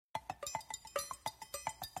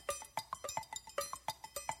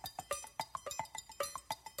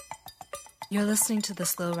You're listening to the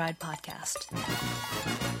Slow Ride Podcast.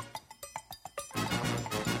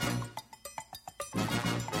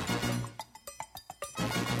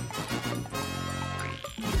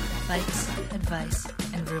 Bikes, advice,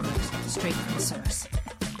 and rumors straight from the source.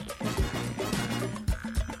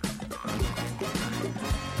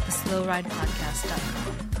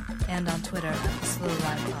 TheSlowRidePodcast.com and on Twitter at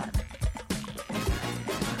TheSlowRidePod.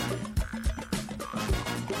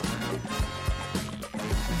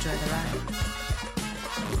 Enjoy the ride.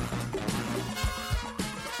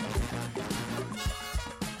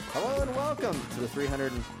 Hello and welcome to the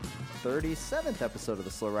 337th episode of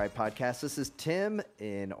the Slow Ride Podcast. This is Tim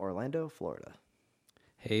in Orlando, Florida.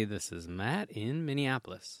 Hey, this is Matt in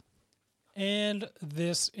Minneapolis. And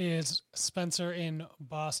this is Spencer in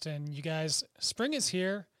Boston. You guys, spring is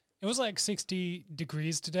here. It was like 60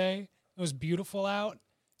 degrees today. It was beautiful out.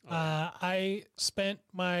 I spent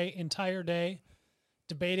my entire day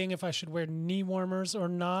debating if I should wear knee warmers or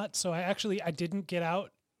not. So I didn't get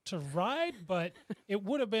out to ride, but it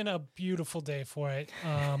would have been a beautiful day for it.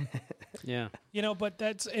 Yeah. But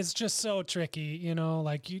it's just so tricky,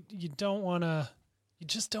 like you just don't want to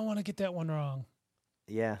get that one wrong.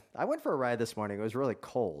 Yeah, I went for a ride this morning. It was really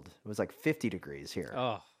cold. It was like 50 degrees here.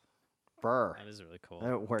 Oh, Brr. that is really cold. I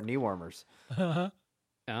don't wear knee warmers. Oh,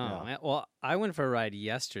 man. Well, I went for a ride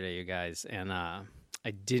yesterday, you guys, and I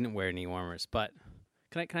didn't wear knee warmers. But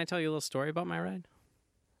can I tell you a little story about my ride?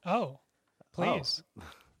 Oh, please. Oh.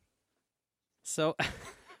 So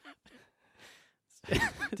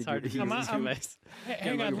it's hard to use these ways.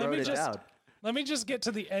 Hang on, let me just get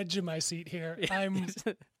to the edge of my seat here.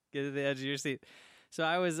 Get to the edge of your seat. So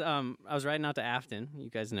I was riding out to Afton. You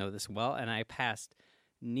guys know this well, and I passed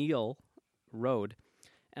Neal Road,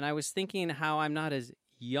 and I was thinking how I'm not as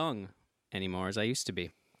young anymore as I used to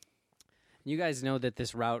be. You guys know that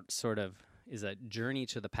this route sort of is a journey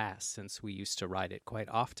to the past since we used to ride it quite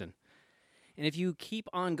often. And if you keep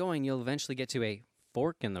on going, you'll eventually get to a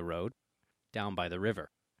fork in the road down by the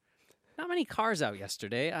river. Not many cars out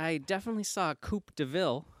yesterday. I definitely saw a Coupe de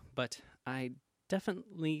Ville, but I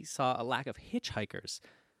definitely saw a lack of hitchhikers,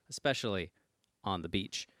 especially on the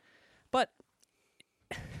beach. But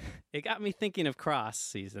it got me thinking of cross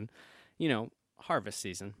season, harvest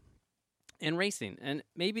season, and racing. And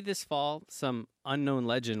maybe this fall, some unknown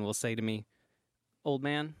legend will say to me, "Old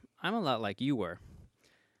man, I'm a lot like you were."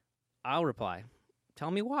 I'll reply, "Tell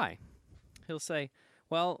me why." He'll say,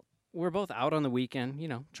 "Well, we're both out on the weekend,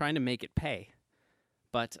 trying to make it pay.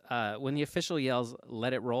 But when the official yells,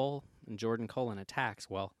 'Let it roll,' and Jordan Cullen attacks,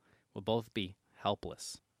 well, we'll both be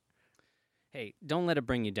helpless." Hey, don't let it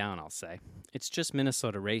bring you down, I'll say. It's just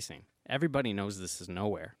Minnesota racing. Everybody knows this is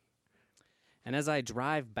nowhere. And as I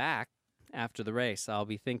drive back after the race, I'll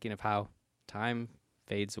be thinking of how time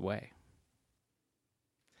fades away.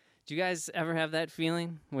 Do you guys ever have that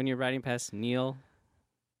feeling when you're riding past Neal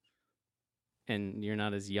and you're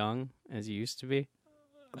not as young as you used to be?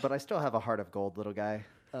 But I still have a heart of gold, little guy.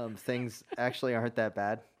 Things actually aren't that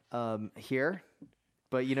bad here.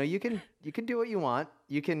 But you can do what you want.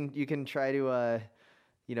 You can try to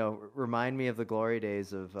remind me of the glory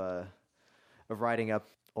days of riding up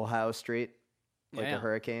Ohio Street like a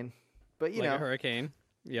hurricane. But a hurricane.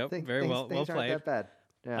 Yep, things well aren't played. that bad.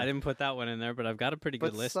 Yeah. I didn't put that one in there, but I've got a pretty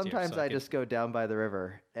good list here. Sometimes I just go down by the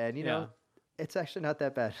river, and it's actually not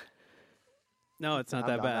that bad. No, it's not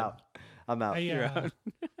that bad. I'm out. You're out.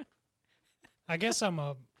 I guess I'm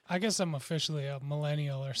officially a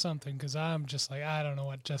millennial or something because I'm just like, I don't know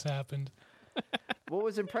what just happened. What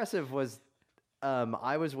was impressive was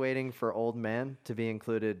I was waiting for "old man" to be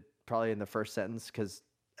included probably in the first sentence because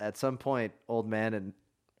at some point "old man" and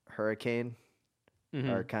 "hurricane"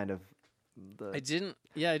 are kind of I didn't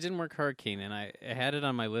work hurricane, and I had it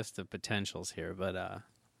on my list of potentials here, but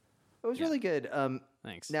it was really good.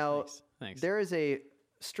 Thanks. Now, Thanks. There is a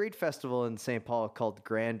street festival in St. Paul called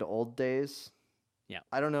Grand Old Days. Yeah.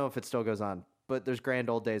 I don't know if it still goes on, but there's Grand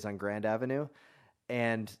Old Days on Grand Avenue.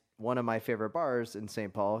 And one of my favorite bars in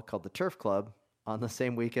St. Paul called the Turf Club on the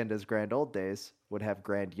same weekend as Grand Old Days would have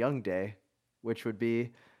Grand Young Day, which would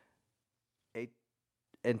be a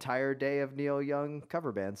entire day of Neil Young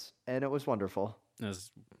cover bands. And it was wonderful.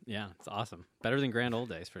 It's awesome. Better than Grand Old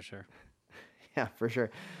Days for sure. Yeah, for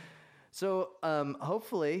sure. So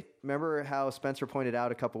hopefully, remember how Spencer pointed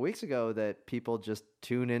out a couple weeks ago that people just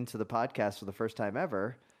tune into the podcast for the first time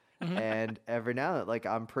ever. And every now and then,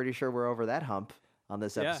 I'm pretty sure we're over that hump on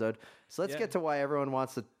this episode. So let's get to why everyone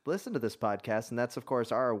wants to listen to this podcast. And that's, of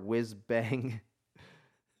course, our whiz-bang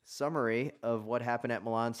summary of what happened at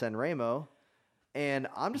Milan San Remo. And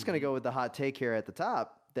I'm just going to go with the hot take here at the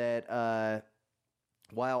top that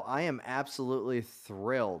while I am absolutely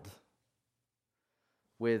thrilled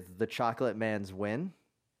with the Chocolate Man's win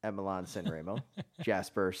at Milan San Remo,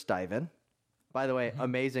 Jasper Stuyven. By the way,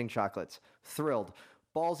 amazing chocolates. Thrilled.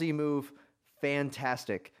 Ballsy move.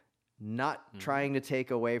 Fantastic. Not trying to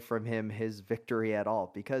take away from him his victory at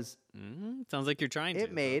all because sounds like you're trying to.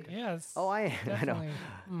 it made. Yes. Oh, I know.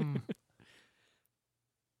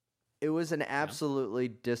 It was an absolutely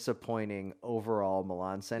disappointing overall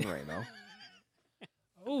Milan San Remo.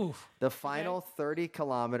 Ooh. The final 30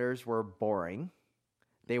 kilometers were boring.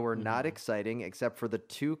 They were not exciting except for the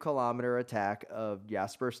 2-kilometer attack of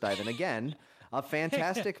Jasper Stuyven. Again, a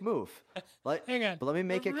fantastic move. Hang on. But let me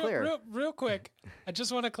make it clear. Real quick. I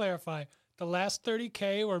just want to clarify. The last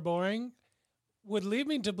 30K were boring would lead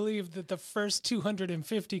me to believe that the first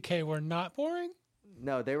 250K were not boring.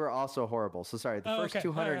 No, they were also horrible. So sorry, the first okay.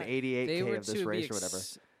 288K of this race or whatever.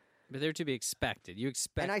 But they're to be expected. You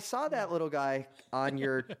expect. And I saw that little guy on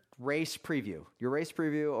your race preview. Your race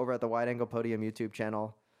preview over at the Wide Angle Podium YouTube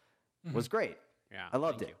channel was great. Yeah, I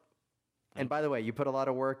loved thank it. you. And by the way, you put a lot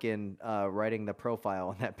of work in writing the profile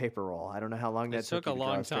on that paper roll. I don't know how long that took you a to draw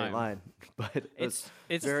long straight time. line, but It's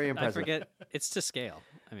very impressive. I forget. It's to scale.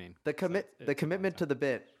 I mean, The commitment to the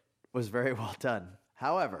bit was very well done.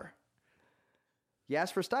 However,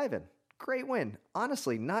 Jasper Stuyven, great win.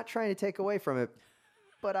 Honestly, not trying to take away from it,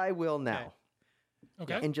 but I will now.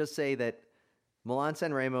 Okay. And just say that Milan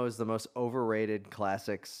San Remo is the most overrated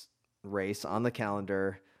classics race on the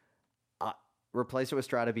calendar. Replace it with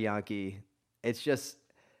Strade Bianche. It's just,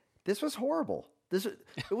 this was horrible. It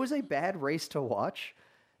was a bad race to watch.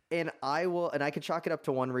 And I could chalk it up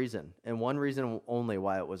to one reason, and one reason only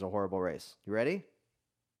why it was a horrible race. You ready?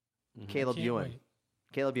 Caleb Can't Ewan. wait.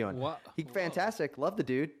 Caleb Ewan. Whoa. Fantastic. Love the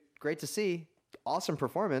dude. Great to see. Awesome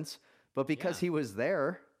performance. But because he was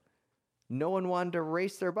there, no one wanted to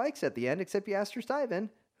race their bikes at the end except Jasper Stuyven,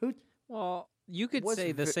 who well, you could was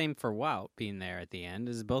say the same for Wout being there at the end,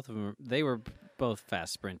 as both of them. They were both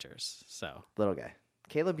fast sprinters. So little guy.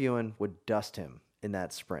 Caleb Ewan would dust him in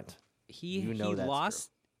that sprint. he that's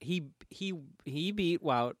lost. He beat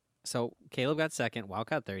Wout. So Caleb got second. Wout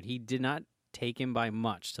got third. He did not take him by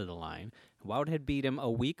much to the line. Wout had beat him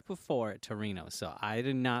a week before at Torino. So I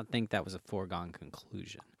did not think that was a foregone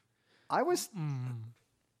conclusion.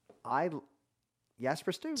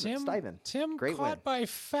 Jasper Stuyven. Tim Great caught win. by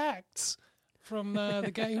facts from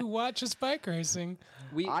the guy who watches bike racing.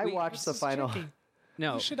 I watched the This is final. tricky.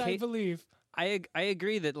 No, Who should I believe? I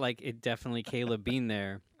agree that like it definitely Caleb being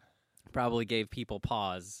there probably gave people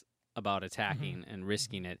pause about attacking and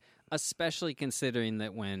risking it, especially considering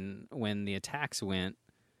that when the attacks went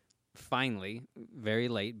finally very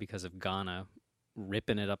late because of Ghana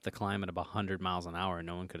ripping it up the climb at about 100 miles an hour and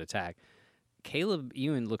no one could attack. Caleb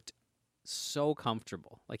Ewan looked so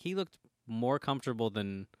comfortable. Like he looked more comfortable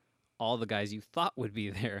than all the guys you thought would be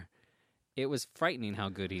there. It was frightening how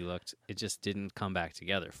good he looked. It just didn't come back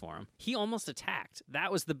together for him. He almost attacked.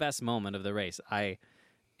 That was the best moment of the race.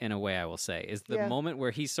 In a way, I will say, is the moment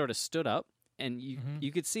where he sort of stood up and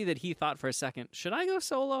you could see that he thought for a second, should I go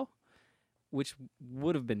solo? Which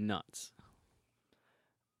would have been nuts.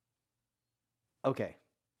 Okay.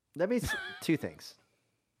 Two things.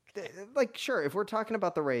 Like, sure, if we're talking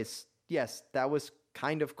about the race, yes, that was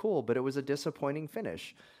kind of cool, but it was a disappointing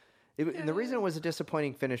finish. And the reason it was a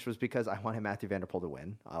disappointing finish was because I wanted Matthew Van Der Poel to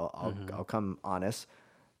win. I'll come honest.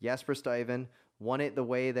 Jasper Stuyven won it the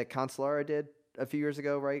way that Cancellara did a few years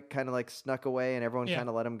ago, right? Kind of like snuck away and everyone kind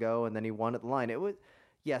of let him go, and then he won at the line.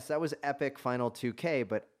 Yes, that was epic final 2K,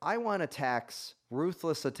 but I want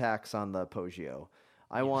ruthless attacks on the Poggio.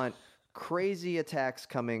 I want crazy attacks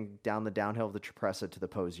coming down the downhill of the Cipressa to the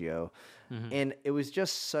Poggio. And it was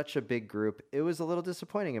just such a big group. It was a little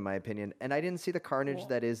disappointing in my opinion. And I didn't see the carnage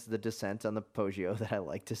that is the descent on the Poggio that I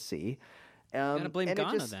like to see. Gotta blame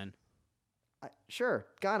Ghana then. Sure,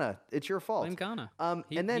 Ghana, it's your fault. Blame Ghana.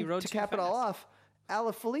 And then to cap it all off,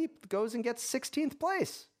 Alaphilippe goes and gets 16th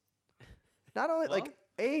place. Not only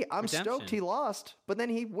I'm stoked he lost, but then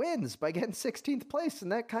he wins by getting 16th place,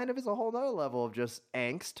 and that kind of is a whole nother level of just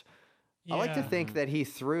angst. I like to think that he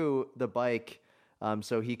threw the bike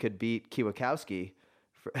so he could beat Kwiatkowski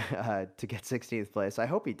to get 16th place. I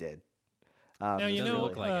hope he did. Now, you know,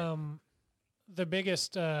 look like it. the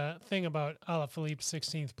biggest thing about Alaphilippe's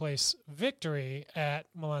 16th place victory at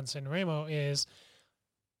Milan San Remo is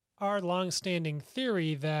our long-standing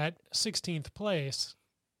theory that 16th place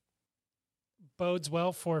bodes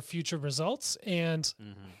well for future results, and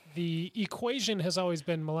the equation has always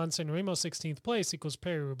been Milan San Remo 16th place equals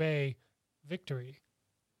Paris-Roubaix victory.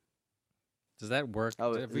 Does that work?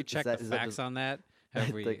 Have we checked the facts on that?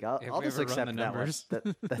 Have we? I'll just accept the that one. numbers?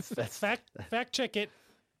 That's Fact check it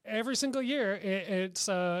every single year.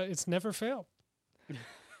 It's never failed.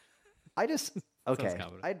 I just okay.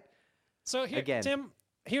 confident. So here, Again. Tim,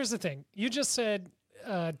 here's the thing. You just said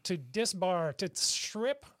to disbar, to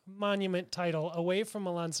strip Monument title away from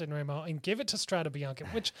Milan Sanremo and give it to Strada Bianca,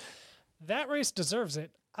 which that race deserves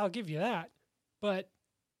it. I'll give you that. But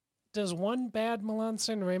does one bad Milan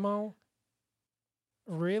Sanremo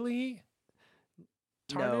really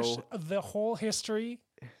tarnish the whole history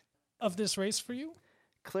of this race for you?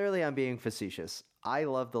 Clearly, I'm being facetious. I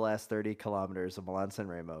love the last 30 kilometers of Milan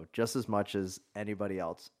Sanremo just as much as anybody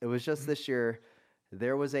else. It was just this year,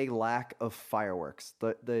 there was a lack of fireworks.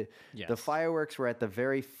 The fireworks were at the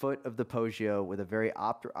very foot of the Poggio with a very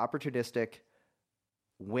opportunistic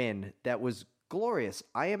win that was glorious.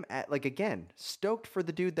 I am again stoked for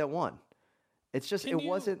the dude that won. It's just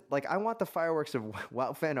wasn't like I want the fireworks of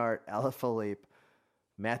Wout van Aert, Alaphilippe,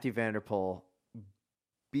 Mathieu van der Poel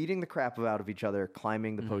beating the crap out of each other,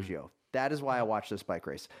 climbing the Poggio. That is why I watch this bike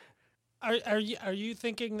race. Are you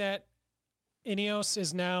thinking that Ineos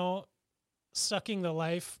is now sucking the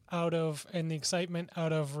life out of and the excitement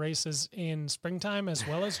out of races in springtime as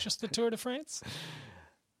well as just the Tour de France?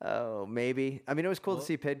 Oh, maybe. I mean, it was cool to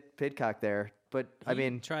see Pidcock there, but I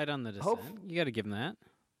mean, tried on the descent. You got to give him that.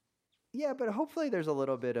 Yeah, but hopefully there's a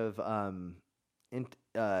little bit of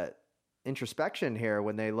introspection here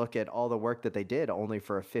when they look at all the work that they did only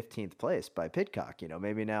for a 15th place by Pidcock.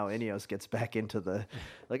 Maybe now Ineos gets back into the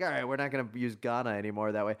all right, we're not going to use Ghana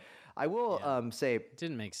anymore that way. I will say it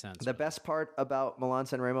didn't make sense. The best part about Milan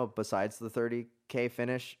Sanremo, besides the 30K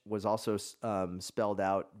finish, was also spelled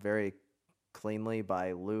out very cleanly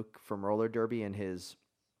by Luke from Roller Derby in his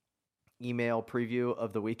email preview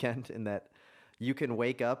of the weekend, in that you can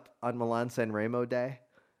wake up on Milan Sanremo day,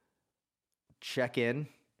 check in,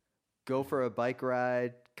 go for a bike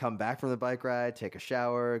ride, come back from the bike ride, take a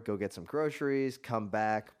shower, go get some groceries, come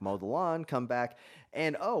back, mow the lawn, come back,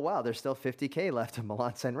 and oh wow, there's still 50K left of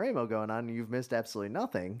Milan Sanremo going on, and you've missed absolutely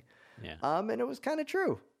nothing. Yeah. And it was kind of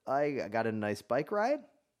true. I got a nice bike ride.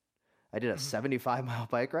 I did a 75-mile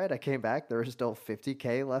bike ride. I came back. There was still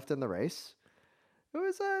 50K left in the race. It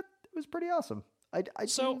was pretty awesome. I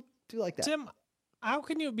do like that. Tim, how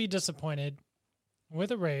can you be disappointed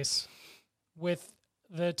with a race with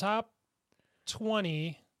the top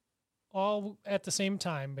 20 all at the same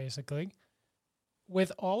time, basically,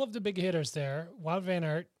 with all of the big hitters there, Wout van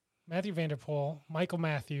Aert, Mathieu van der Poel, Michael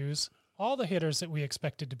Matthews, all the hitters that we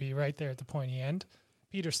expected to be right there at the pointy end,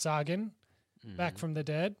 Peter Sagan, back from the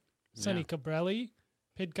dead, Sonny Cabrelli,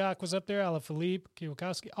 Pidcock was up there, Alaphilippe,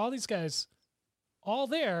 Kwiatkowski, all these guys, all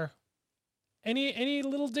there. Any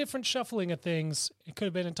little different shuffling of things, it could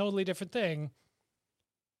have been a totally different thing.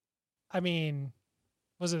 I mean,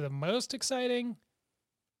 was it the most exciting?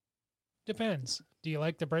 Depends. Do you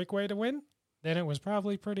like the breakaway to win? Then it was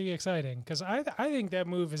probably pretty exciting, because I think that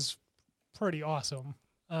move is pretty awesome.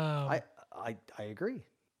 I agree.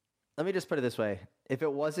 Let me just put it this way. If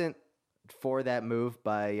it wasn't for that move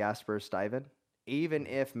by Jasper Stuyven, even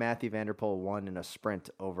if Mathieu van der Poel won in a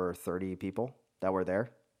sprint over 30 people that were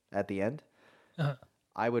there at the end,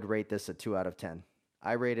 I would rate this a 2 out of 10.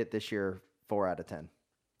 I rate it this year 4 out of 10.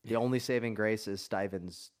 The only saving grace is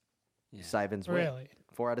Stuyven's win. Really?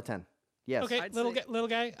 4 out of 10. Yes. Okay, little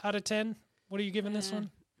guy, out of 10. What are you giving this one?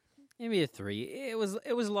 Maybe a 3. It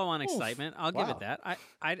was low on excitement. I'll give it that.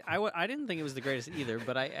 I didn't think it was the greatest either,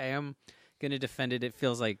 but I am going to defend it. It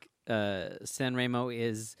feels like Sanremo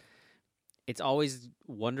is. It's always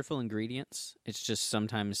wonderful ingredients. It's just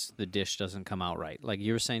sometimes the dish doesn't come out right. Like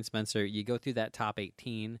you were saying, Spencer, you go through that top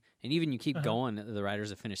 18, and even you keep going, the riders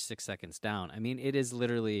have finished 6 seconds down. I mean, it is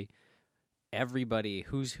literally everybody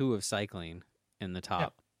who's who of cycling in the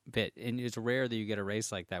top bit. And it's rare that you get a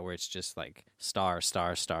race like that where it's just like star,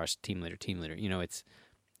 team leader.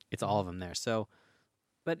 It's all of them there. So,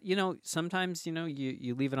 but, sometimes,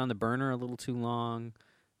 you leave it on the burner a little too long.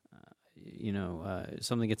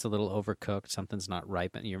 Something gets a little overcooked, something's not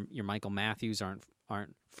ripe, and your Michael Matthews aren't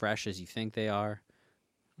fresh as you think they are.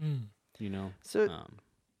 So,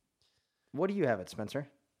 what do you have it, Spencer?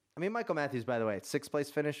 I mean, Michael Matthews, by the way, 6th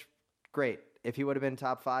place finish, great. If he would have been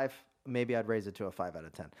top 5, maybe I'd raise it to a 5 out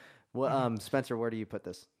of 10. Well, Spencer, where do you put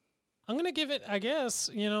this? I'm gonna give it, I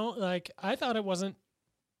guess, I thought it wasn't.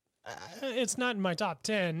 It's not in my top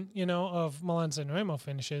 10, of Milan Sanremo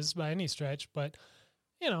finishes by any stretch, but.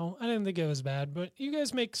 I didn't think it was bad, but you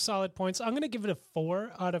guys make solid points. I'm going to give it a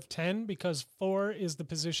 4 out of 10 because 4 is the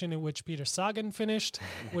position in which Peter Sagan finished,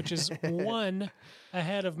 which is 1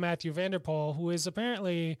 ahead of Mathieu van der Poel, who is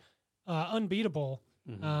apparently unbeatable.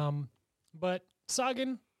 But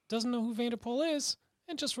Sagan doesn't know who van der Poel is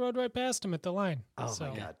and just rode right past him at the line. Oh,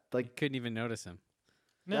 my God. Like, couldn't even notice him.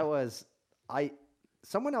 No. That was...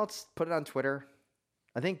 Someone else put it on Twitter.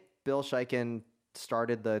 I think Bill Shiken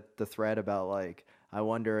started the thread about like, I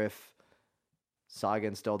wonder if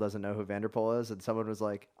Sagan still doesn't know who Vanderpool is, and someone was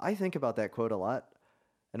like, I think about that quote a lot.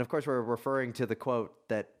 And of course, we're referring to the quote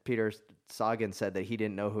that Peter Sagan said that he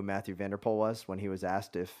didn't know who Matthew Vanderpool was when he was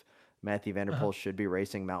asked if Matthew Vanderpool should be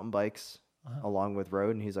racing mountain bikes along with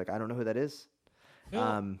road, and he's like, I don't know who that is.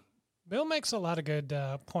 Bill makes a lot of good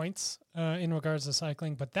points in regards to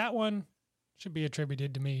cycling, but that one should be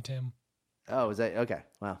attributed to me, Tim. Oh, is that okay?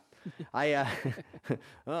 Wow.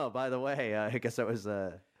 Oh, by the way, I guess that was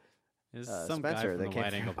Some Spencer guy from that the came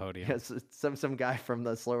wide angle podium. Yes, some guy from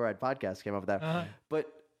the Slow Ride podcast came up with that.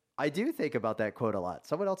 But I do think about that quote a lot.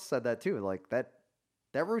 Someone else said that too. Like that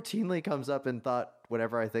routinely comes up in thought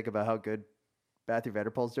whenever I think about how good Matthew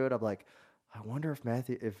Vanderpool's doing. I'm like, I wonder if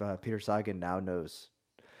Peter Sagan now knows.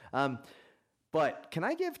 But can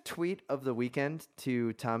I give tweet of the weekend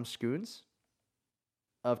to Tom Schoons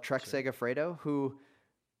of Trek Segafredo, who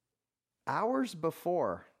hours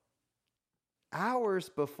before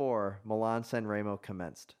Milan San Remo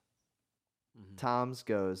commenced, Tom's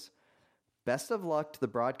goes, best of luck to the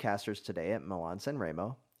broadcasters today at Milan San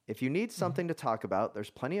Remo. If you need something to talk about, there's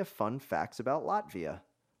plenty of fun facts about Latvia.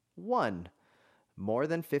 1, more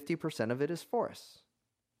than 50% of it is forests.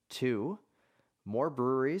 2, more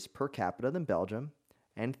breweries per capita than Belgium.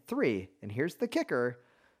 And 3, and here's the kicker,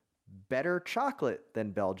 better chocolate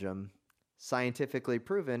than Belgium, scientifically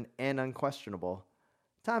proven and unquestionable.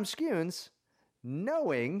 Tom Schoons,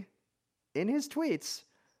 knowing in his tweets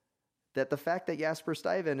that the fact that Jasper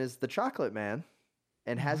Stuyven is the chocolate man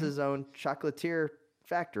and has his own chocolatier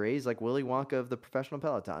factory, he's like Willy Wonka of the professional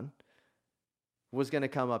peloton, was going to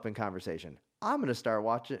come up in conversation. I'm going to start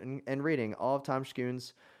watching and reading all of Tom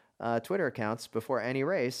Schoons' Twitter accounts before any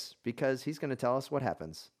race because he's going to tell us what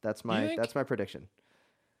happens. That's my prediction.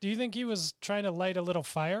 Do you think he was trying to light a little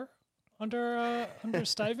fire under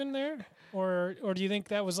Stuyven there, or do you think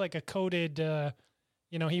that was like a coded?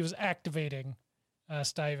 He was activating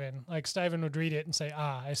Stuyven. Like Stuyven would read it and say,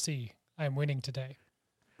 I see, I'm winning today.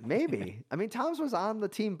 Maybe. I mean, Tom's was on the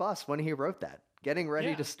team bus when he wrote that, getting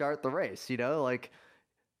ready to start the race. Like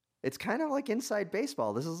it's kind of like inside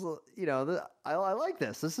baseball. This is, I like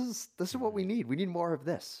this. This is what we need. We need more of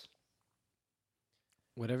this.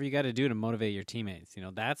 Whatever you got to do to motivate your teammates,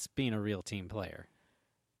 that's being a real team player.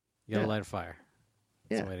 You got to light a fire.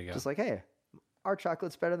 That's the way to go. Just like, hey, our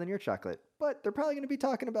chocolate's better than your chocolate, but they're probably going to be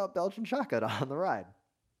talking about Belgian chocolate on the ride.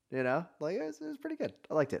 Like it was pretty good.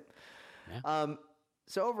 I liked it. Yeah.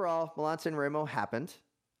 So overall, Milan San Remo happened.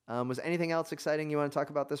 Was anything else exciting you want to talk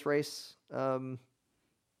about this race?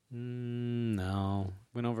 No.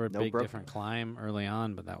 Went over a big different climb early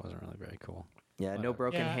on, but that wasn't really very cool. Yeah, no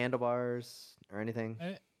broken handlebars or anything.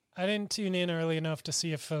 I didn't tune in early enough to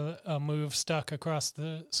see if a move stuck across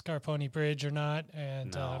the Scarponi Bridge or not,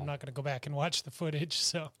 and I'm not going to go back and watch the footage.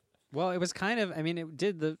 So, well, it was kind of. I mean,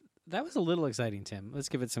 that was a little exciting, Tim. Let's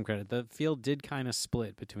give it some credit. The field did kind of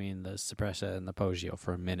split between the Cipressa and the Poggio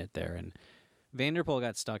for a minute there, and Vanderpool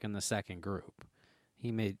got stuck in the second group.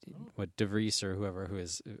 He made De Vries or whoever who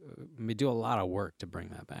is may do a lot of work to bring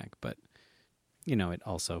that back, but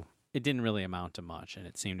it didn't really amount to much, and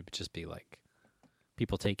it seemed to just be like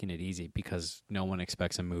people taking it easy because no one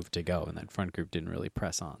expects a move to go, and that front group didn't really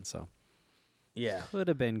press on. So, could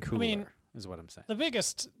have been cooler, is what I'm saying.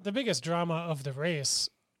 The biggest drama of the race,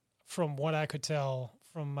 from what I could tell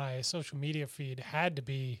from my social media feed, had to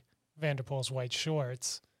be Vanderpool's white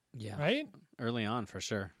shorts. Yeah, right. Early on, for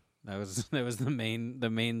sure. That was the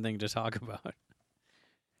main thing to talk about.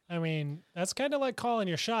 I mean, that's kind of like calling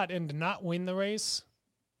your shot and to not win the race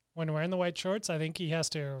when wearing the white shorts. I think he has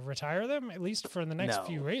to retire them at least for the next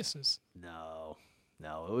few races. No,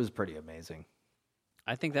 it was pretty amazing.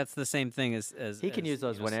 I think that's the same thing as he can use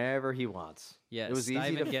those whenever he wants. Yeah, it was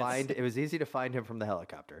easy to find. It was easy to find him from the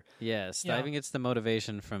helicopter. Yeah, Stuyven gets the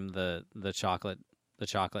motivation from the chocolate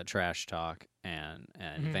trash talk, and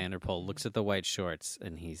Vanderpool looks at the white shorts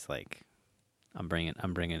and he's like, I'm bringing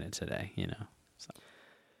it today,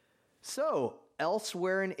 So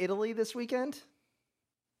elsewhere in Italy this weekend,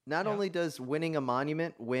 not only does winning a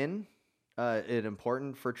monument it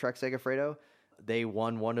important for Trek Segafredo, they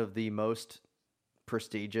won one of the most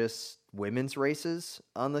prestigious women's races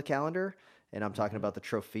on the calendar, and I'm talking about the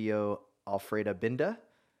Trofeo Alfreda Binda.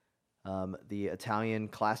 The Italian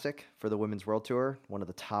classic for the Women's World Tour, one of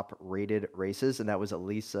the top rated races, and that was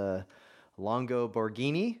Elisa Longo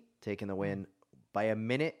Borghini taking the win by 1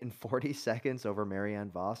 minute and 40 seconds over Marianne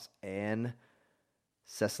Vos and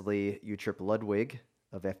Cecily Utrip Ludwig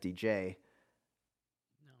of FDJ.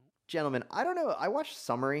 Gentlemen, I don't know. I watched a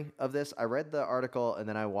summary of this. I read the article and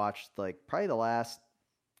then I watched probably the last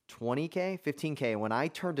 20K, 15K. When I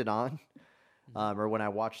turned it on, or when I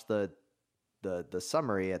watched the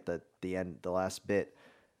summary at the end, the last bit,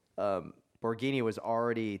 Borghini was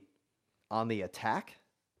already on the attack.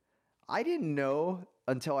 I didn't know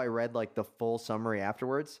until I read like the full summary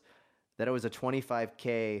afterwards that it was a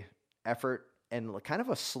 25K effort and kind of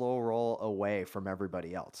a slow roll away from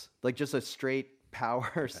everybody else. Like just a straight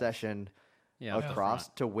power session across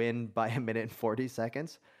to win by 1 minute and 40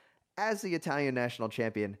 seconds as the Italian national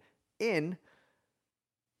champion in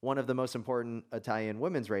one of the most important Italian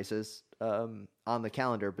women's races on the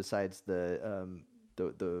calendar besides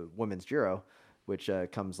the women's Giro, which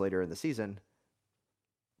comes later in the season.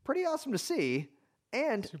 Pretty awesome to see.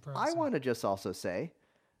 And Super awesome. I want to just also say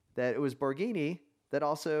that it was Borghini that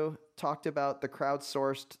also talked about the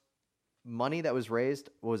crowdsourced money that was raised.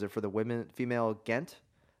 What was it for the female Ghent?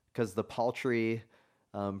 Because the paltry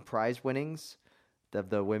prize winnings of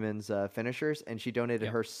the women's finishers, and she donated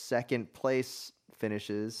her second place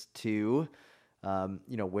finishes to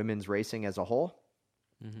women's racing as a whole,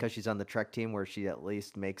 because she's on the Trek team where she at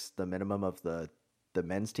least makes the minimum of the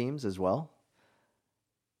men's teams as well.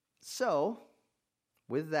 So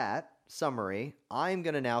with that summary, I'm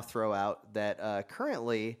going to now throw out that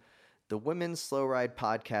currently the Women's Slow Ride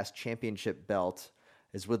Podcast Championship belt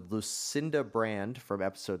is with Lucinda Brand from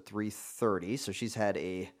episode 330. So she's had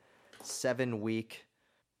a 7-week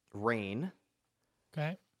reign.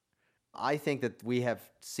 Okay. I think that we have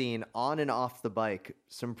seen on and off the bike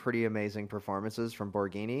some pretty amazing performances from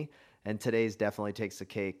Borghini, and today's definitely takes the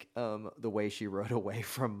cake. The way she rode away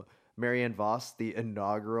from Marianne Vos, the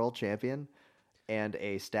inaugural champion, and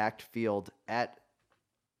a stacked field at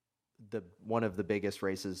one of the biggest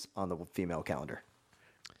races on the female calendar.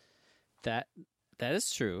 That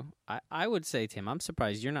is true. I would say, Tim, I'm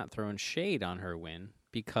surprised you're not throwing shade on her win,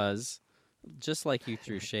 because just like you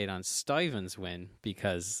threw shade on Stuyven's win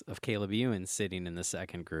because of Caleb Ewan sitting in the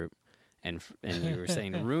second group, and you were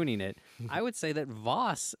saying ruining it, I would say that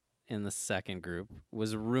Voss in the second group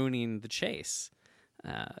was ruining the chase.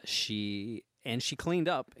 She cleaned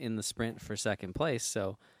up in the sprint for second place,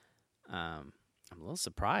 so I'm a little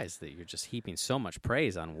surprised that you're just heaping so much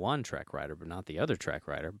praise on one Trek rider but not the other Trek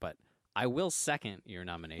rider. But I will second your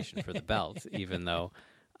nomination for the belt, even though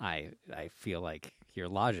I feel like your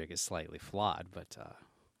logic is slightly flawed. But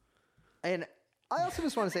and I also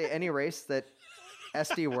just want to say, any race that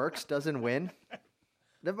SD Works doesn't win,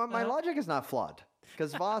 my logic is not flawed,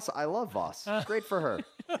 because Voss, I love Voss, great for her.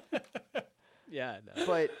 yeah, no.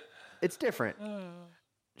 But it's different.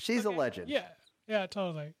 She's a legend. Yeah,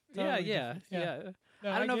 totally. Yeah. No,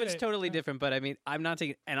 I don't know if get it's it. totally different, but I mean, I am not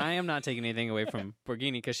taking anything away from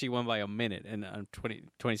Borghini, because she won by a minute and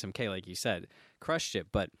 20 some K, like you said, crushed it.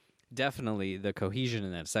 But definitely the cohesion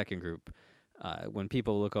in that second group, when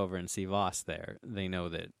people look over and see Voss there, they know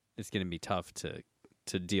that it's going to be tough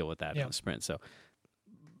to deal with that in the sprint. So,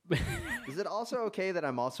 is it also okay that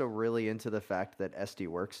I'm also really into the fact that SD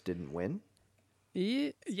Works didn't win?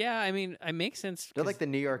 Yeah, I mean, it makes sense. They're like the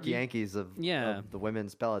New York Yankees of the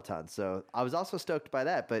women's peloton. So I was also stoked by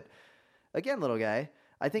that. But again, little guy,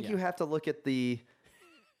 I think you have to look at the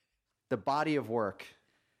body of work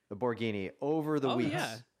of Borghini over the weeks.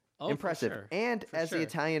 Yeah. Impressive. Sure. And as the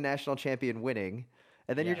Italian national champion winning.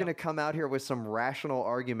 And then you're going to come out here with some rational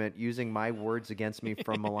argument using my words against me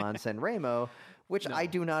from Milan San Remo, which I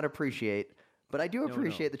do not appreciate. But I do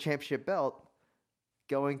appreciate the championship belt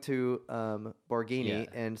going to Borghini.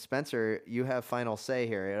 And Spencer, you have final say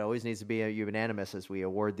here. It always needs to be unanimous as we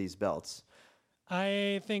award these belts.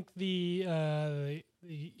 I think the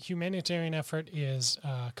humanitarian effort is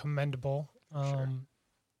commendable.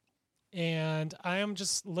 And I am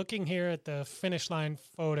just looking here at the finish line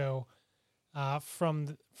photo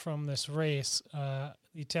from this race. The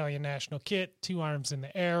Italian national kit, 2 arms in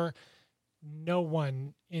the air, no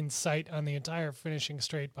one in sight on the entire finishing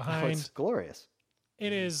straight behind. Oh, it's glorious.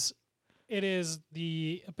 It is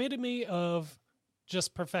the epitome of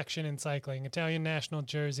just perfection in cycling. Italian national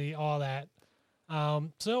jersey, all that.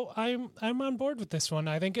 So I'm on board with this one.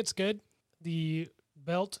 I think it's good. The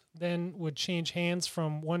belt then would change hands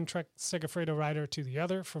from one Trek Segafredo rider to the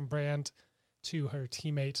other, from Brand to her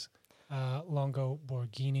teammate Longo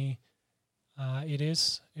Borghini. It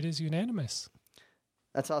is unanimous.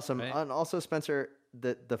 That's awesome. Right. And also, Spencer,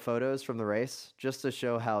 the photos from the race, just to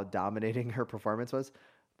show how dominating her performance was,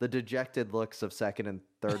 the dejected looks of second and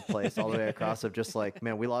third place all the way across, of just like,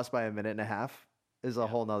 man, we lost by 1.5 minutes, is a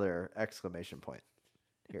whole nother exclamation point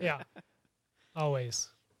here. Yeah, always.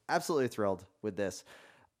 Absolutely thrilled with this.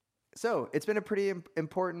 So it's been a pretty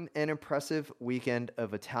important and impressive weekend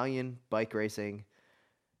of Italian bike racing.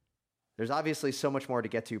 There's obviously so much more to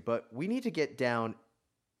get to, but we need to get down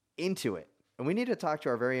into it. And we need to talk to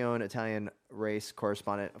our very own Italian race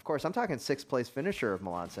correspondent. Of course, I'm talking sixth place finisher of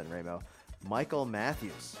Milan San Remo, Michael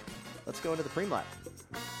Matthews. Let's go into the Preem Lap.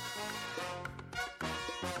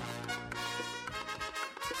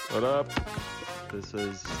 What up? This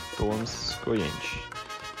is Tom Skojinch,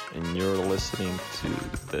 and you're listening to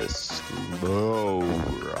the Slow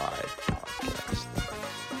Ride Podcast.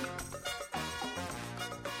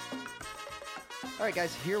 All right,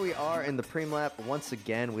 guys, here we are in the Preem Lap. Once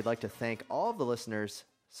again, we'd like to thank all of the listeners,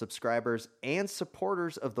 subscribers, and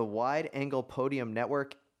supporters of the Wide Angle Podium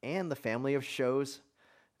Network and the family of shows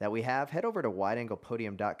that we have. Head over to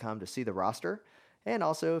wideanglepodium.com to see the roster. And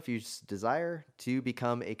also, if you desire to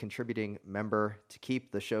become a contributing member to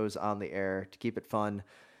keep the shows on the air, to keep it fun,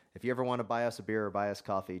 if you ever want to buy us a beer or buy us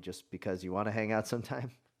coffee just because you want to hang out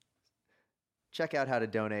sometime, check out how to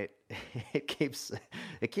donate. It keeps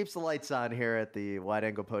the lights on here at the Wide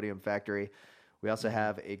Angle Podium Factory. We also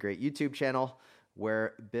have a great YouTube channel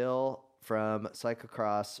where Bill from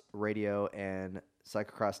Cyclocross Radio and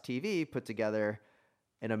Cyclocross TV put together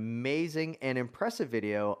an amazing and impressive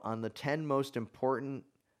video on the 10 most important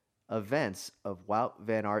events of Wout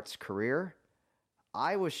van Aert's career.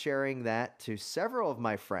 I was sharing that to several of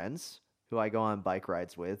my friends who I go on bike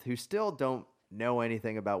rides with who still don't know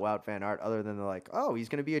anything about Wout van Aert other than they're like, oh, he's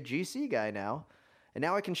going to be a GC guy now. And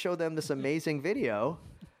now I can show them this amazing video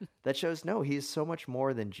that shows, no, he's so much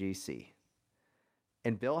more than GC.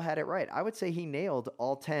 And Bill had it right. I would say he nailed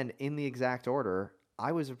all 10 in the exact order.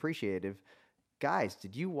 I was appreciative. Guys,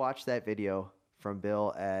 did you watch that video from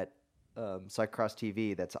Bill at Cyclocross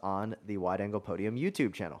TV that's on the Wide Angle Podium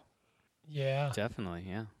YouTube channel? Yeah. Definitely,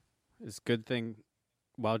 yeah. It's a good thing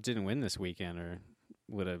Wout didn't win this weekend or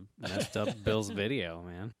would have messed up Bill's video,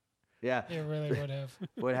 man. Yeah. It really would have.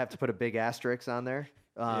 Would have to put a big asterisk on there.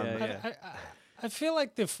 I feel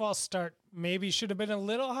like the false start maybe should have been a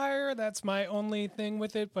little higher. That's my only thing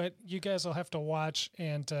with it, but you guys will have to watch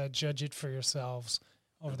and judge it for yourselves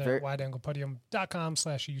over there at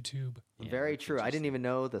wideanglepodium.com/YouTube. Very true. I didn't even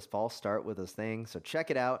know this false start was a thing, so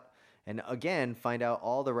check it out. And again, find out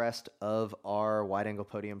all the rest of our Wide Angle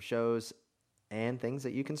Podium shows and things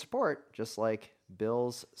that you can support, just like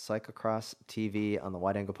Bill's Cyclocross TV on the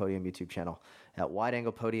Wide Angle Podium YouTube channel at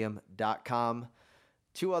wideanglepodium.com.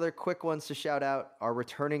 Two other quick ones to shout out. Our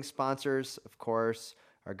returning sponsors, of course,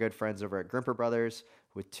 our good friends over at Grimper Brothers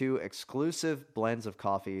with 2 exclusive blends of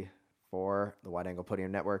coffee for the Wide Angle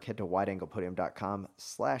Podium Network. Head to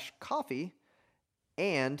wideanglepodium.com/coffee.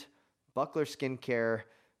 And Buckler Skincare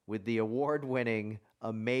with the award-winning,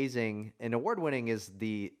 amazing, and award-winning is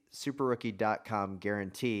the superrookie.com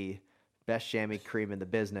guarantee, best chamois cream in the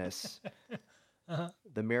business.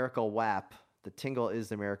 The Miracle WAP. The tingle is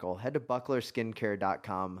the miracle. Head to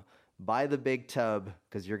bucklerskincare.com. Buy the big tub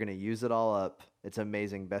because you're going to use it all up. It's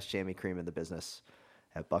amazing. Best chamois cream in the business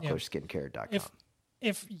at bucklerskincare.com.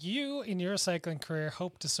 If you in your cycling career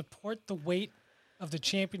hope to support the weight of the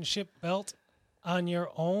championship belt on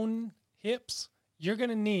your own hips, you're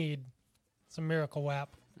going to need some Miracle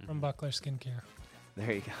WAP from Buckler Skincare.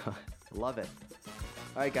 There you go. Love it.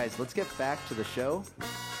 All right, guys, let's get back to the show.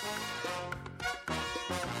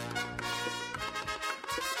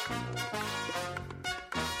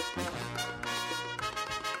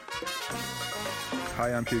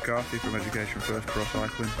 Hi, I'm Hugh Carthy from Education First Pro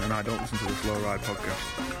Cycling, and I don't listen to the Slow Ride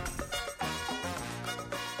podcast.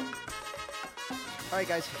 All right,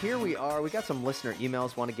 guys, here we are. We got some listener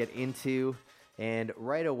emails want to get into, and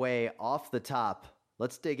right away, off the top,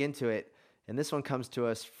 let's dig into it. And this one comes to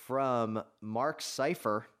us from Mark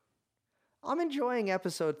Cipher. I'm enjoying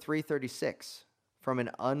episode 336 from an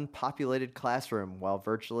unpopulated classroom while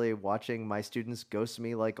virtually watching my students ghost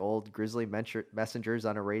me like old grizzly messengers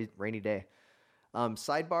on a rainy day.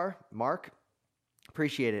 Sidebar, Mark,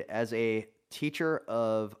 appreciate it. As a teacher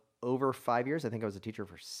of over 5 years, I think I was a teacher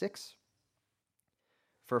for 6.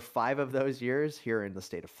 For 5 of those years here in the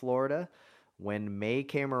state of Florida, when May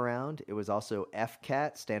came around, it was also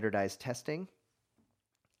FCAT, standardized testing.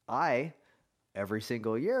 I, every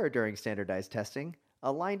single year during standardized testing,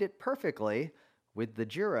 aligned it perfectly with the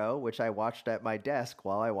Giro, which I watched at my desk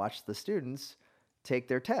while I watched the students take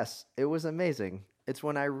their tests. It was amazing. It's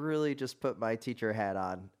when I really just put my teacher hat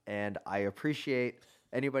on, and I appreciate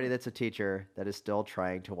anybody that's a teacher that is still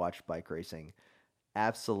trying to watch bike racing.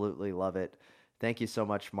 Absolutely love it. Thank you so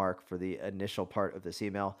much, Mark, for the initial part of this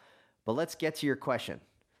email. But let's get to your question.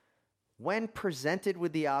 When presented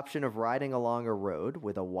with the option of riding along a road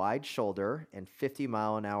with a wide shoulder and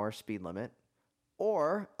 50-mile-an-hour speed limit,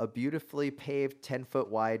 or a beautifully paved 10-foot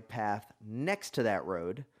wide path next to that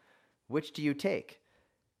road, which do you take?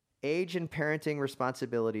 age and parenting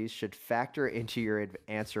responsibilities should factor into your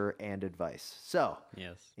answer and advice. So,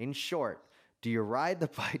 Yes. in short, do you ride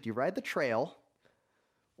the trail,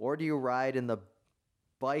 or do you ride in the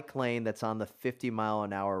bike lane that's on the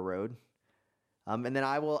 50-mile-an-hour road? And then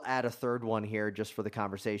I will add a third one here just for the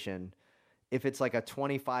conversation. If it's like a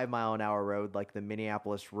 25-mile-an-hour road, like the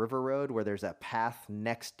Minneapolis River Road, where there's a path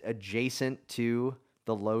adjacent to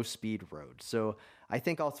the low-speed road. So I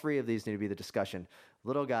think all three of these need to be the discussion.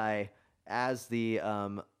 Little guy, as the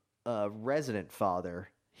resident father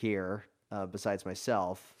here, besides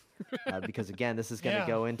myself, because again, this is going to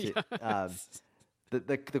go into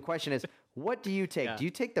the question is, what do you take? Yeah. Do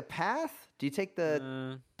you take the path? Do you take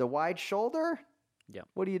the wide shoulder? Yeah.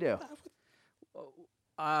 What do you do?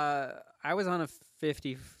 I was on a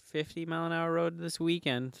 50 mile an hour road this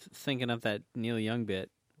weekend, thinking of that Neil Young bit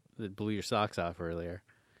that blew your socks off earlier,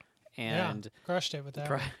 and crushed it with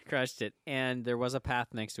that. Crushed it. And there was a path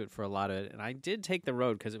next to it for a lot of it, and I did take the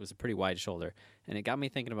road because it was a pretty wide shoulder, and it got me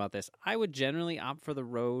thinking about this. I would generally opt for the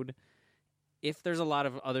road if there's a lot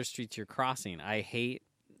of other streets you're crossing. I hate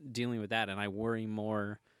dealing with that, and I worry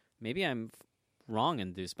more. Maybe I'm wrong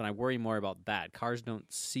in this, but I worry more about that. Cars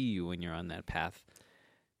don't see you when you're on that path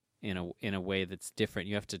in a way that's different.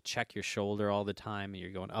 You have to check your shoulder all the time, and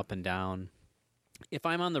you're going up and down. If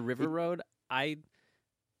I'm on the river road, I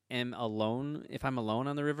am alone. If I'm alone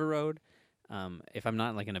on the river road, if I'm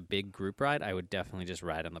not like in a big group ride, I would definitely just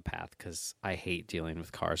ride on the path because I hate dealing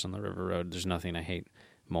with cars on the river road. There's nothing I hate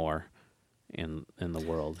more in the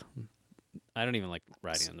world. I don't even like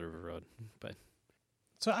riding on the river road. But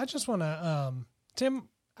so I just want to, Tim,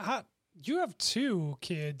 you have 2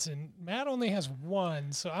 kids and Matt only has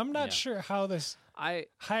 1, so I'm not sure how this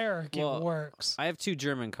hierarchy works. I have 2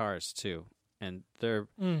 German cars too, and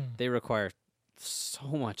they require so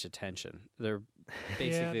much attention. They're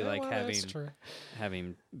basically like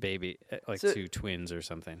having baby, like 2 twins or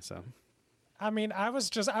something. So, I mean, I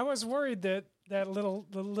was worried that the little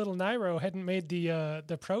Nairo hadn't made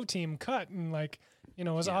the pro team cut and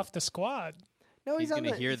was off the squad. No, he's going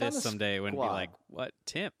to hear this someday when be like, "What,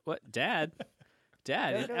 Tim? What, Dad?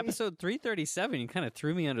 In episode 337, you kind of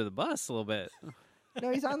threw me under the bus a little bit." No,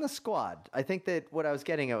 he's on the squad. I think that what I was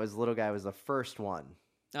getting at was little guy was the first one.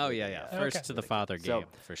 Oh yeah. First to the father game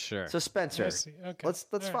for sure. So Spencer,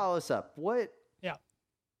 let's follow this up. What? Yeah.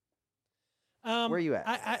 Where are you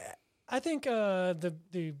at? I think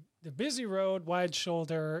the busy road, wide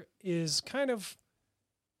shoulder is kind of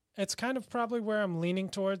probably where I'm leaning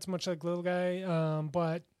towards, much like little guy.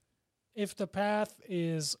 But if the path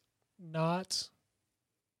is not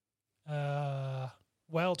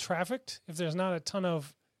well trafficked, if there's not a ton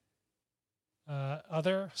of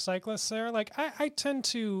other cyclists there, I tend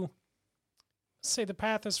to say the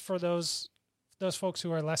path is for those folks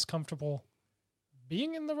who are less comfortable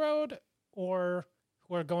being in the road or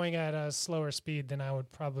who are going at a slower speed than I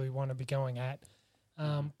would probably want to be going at.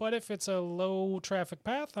 But if it's a low traffic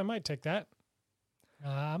path, I might take that.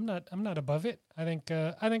 I'm not above it. I think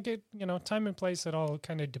it, time and place, it all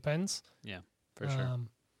kind of depends. Yeah, for sure.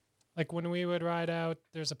 Like when we would ride out,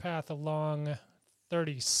 there's a path along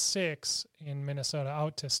 36 in Minnesota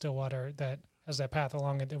out to Stillwater that has that path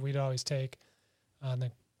along it that we'd always take on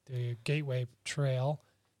the Gateway Trail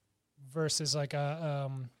versus like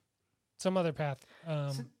some other path.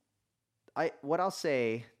 What I'll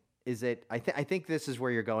say is that I think this is where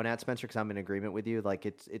you're going at, Spencer, because I'm in agreement with you. Like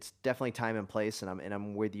it's definitely time and place, and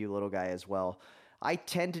I'm with you, little guy, as well. I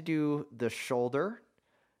tend to do the shoulder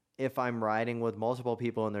if I'm riding with multiple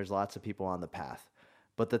people and there's lots of people on the path.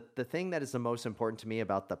 But the thing that is the most important to me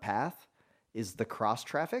about the path is the cross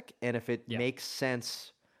traffic, and if it makes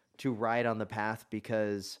sense to ride on the path,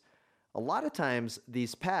 because a lot of times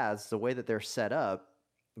these paths, the way that they're set up,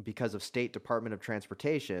 because of State Department of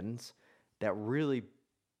Transportation's, that really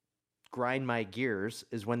grind my gears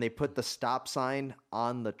is when they put the stop sign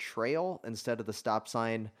on the trail instead of the stop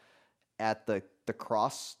sign at the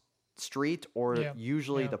cross street or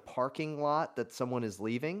usually the parking lot that someone is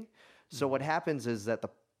leaving. So what happens is that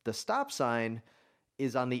the stop sign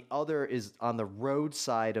is on the road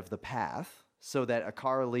side of the path, so that a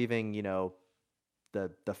car leaving,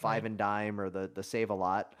 the five and dime or the Save a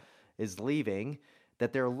Lot is leaving,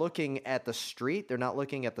 that they're looking at the street. They're not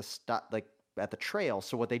looking at the stop, at the trail.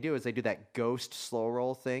 So what they do is they do that ghost slow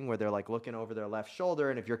roll thing where they're looking over their left shoulder,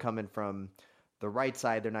 and if you're coming from the right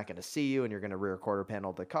side, they're not going to see you, and you're going to rear quarter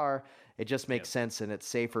panel the car. It just makes sense, and it's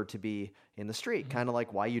safer to be in the street. Kind of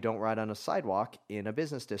like why you don't ride on a sidewalk in a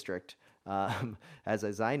business district.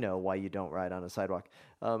 As I know why you don't ride on a sidewalk.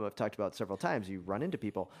 I've talked about several times. You run into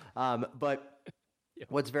people. But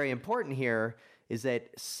what's very important here is that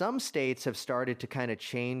some states have started to kind of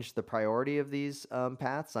change the priority of these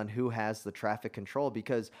paths on who has the traffic control,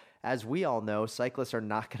 because as we all know, cyclists are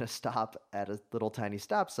not going to stop at a little tiny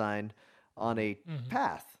stop sign on a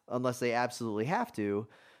path unless they absolutely have to.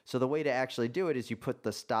 So the way to actually do it is you put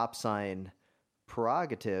the stop sign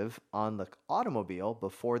prerogative on the automobile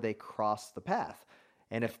before they cross the path.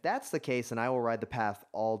 And if that's the case, then I will ride the path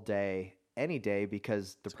all day, any day,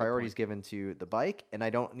 because the priority is given to the bike, and I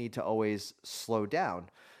don't need to always slow down.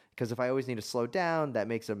 Because if I always need to slow down, that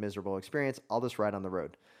makes a miserable experience. I'll just ride on the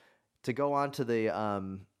road. To go on to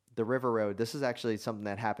the river road, this is actually something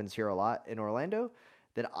that happens here a lot in Orlando,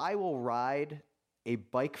 that I will ride a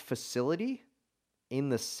bike facility in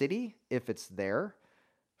the city if it's there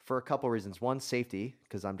for a couple reasons. One, safety,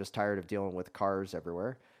 because I'm just tired of dealing with cars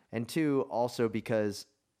everywhere. And two, also because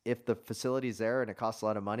if the facility's there and it costs a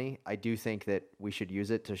lot of money, I do think that we should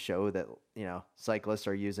use it to show that, cyclists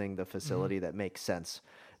are using the facility that makes sense.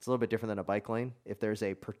 It's a little bit different than a bike lane. If there's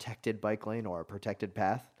a protected bike lane or a protected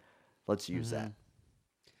path, let's use that.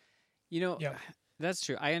 That's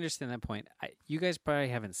true. I understand that point. You guys probably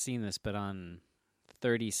haven't seen this, but on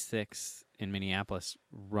 36 in Minneapolis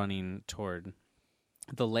running toward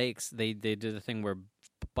the lakes, they did a thing where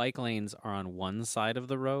bike lanes are on one side of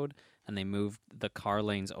the road and they moved the car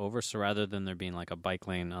lanes over. So rather than there being like a bike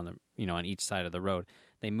lane on on each side of the road,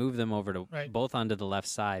 they moved them over to both onto the left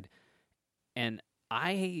side. And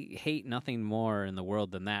I hate nothing more in the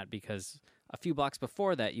world than that, because a few blocks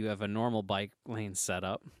before that, you have a normal bike lane set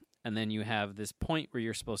up. And then you have this point where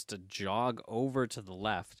you're supposed to jog over to the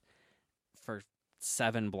left for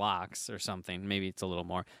 7 blocks or something. Maybe it's a little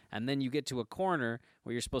more. And then you get to a corner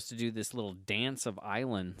where you're supposed to do this little dance of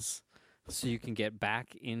islands so you can get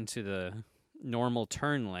back into the normal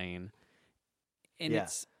turn lane. And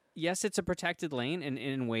it's a protected lane, and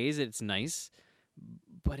in ways it's nice.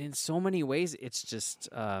 But in so many ways, it's just,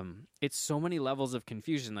 it's so many levels of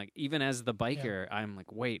confusion. Like, even as the biker, I'm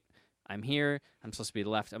like, wait, I'm here. I'm supposed to be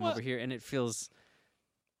left. I'm over here, and it feels.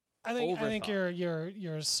 I think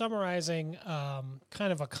you're summarizing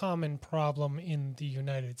kind of a common problem in the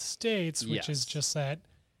United States, which is just that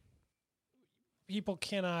people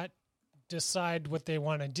cannot decide what they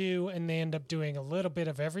want to do, and they end up doing a little bit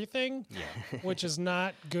of everything, which is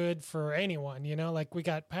not good for anyone. Like, we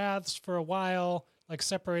got paths for a while, like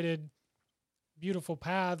separated beautiful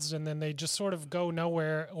paths, and then they just sort of go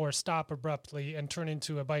nowhere or stop abruptly and turn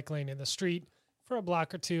into a bike lane in the street for a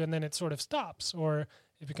block or two, and then it sort of stops, or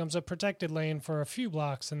it becomes a protected lane for a few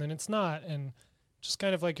blocks, and then it's not. And just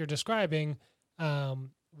kind of like you're describing,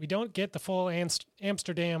 we don't get the full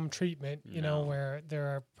Amsterdam treatment, where there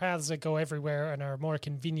are paths that go everywhere and are more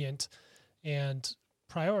convenient and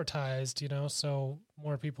prioritized, so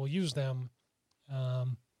more people use them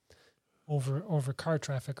over car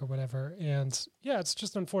traffic or whatever. And it's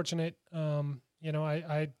just unfortunate.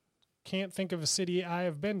 I can't think of a city I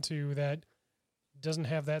have been to that doesn't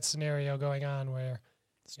have that scenario going on, where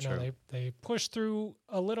they push through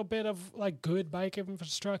a little bit of like good bike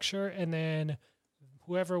infrastructure, and then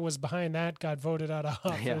whoever was behind that got voted out of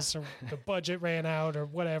office, or the budget ran out or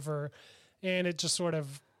whatever, and it just sort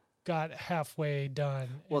of got halfway done,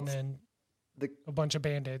 and then a bunch of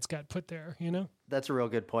Band-Aids got put there, That's a real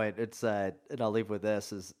good point. It's and I'll leave with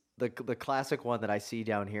this, is the classic one that I see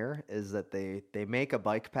down here is that they make a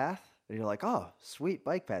bike path, and you're like, oh, sweet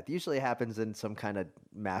bike path. Usually it happens in some kind of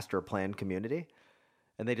master plan community,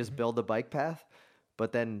 and they just build the bike path.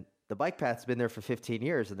 But then the bike path's been there for 15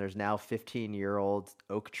 years, and there's now 15-year-old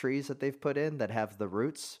oak trees that they've put in that have the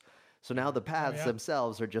roots. So now the paths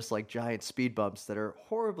themselves are just like giant speed bumps that are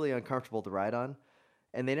horribly uncomfortable to ride on.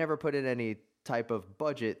 And they never put in any type of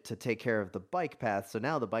budget to take care of the bike path. So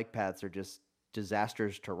now the bike paths are just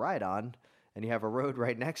disasters to ride on. And you have a road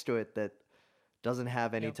right next to it that doesn't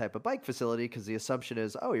have any type of bike facility, because the assumption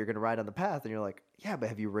is, oh, you're going to ride on the path. And you're like, yeah, but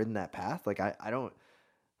have you ridden that path? Like, I don't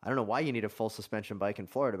know why you need a full suspension bike in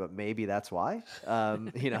Florida, but maybe that's why.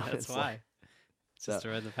 That's why. Like, just to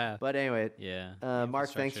ride the path. But anyway, Mark,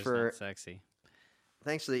 thanks for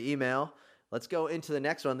the email. Let's go into the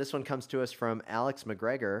next one. This one comes to us from Alex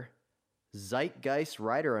McGregor. Zeitgeist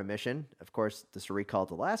rider emission. Of course, this is a recall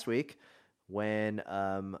to last week when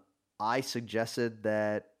I suggested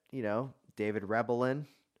that, David Rebelin,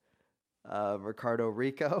 Ricardo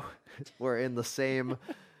Rico were in the same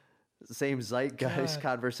zeitgeist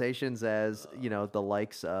conversations as, the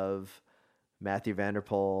likes of Matthew Van Der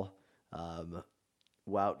Poel,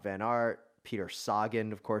 Wout van Aert, Peter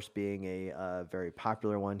Sagan, of course, being a very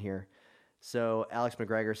popular one here. So Alex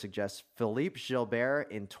McGregor suggests Philippe Gilbert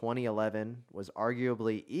in 2011 was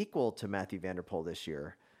arguably equal to Matthew Van Der Poel this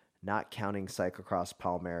year, not counting cyclocross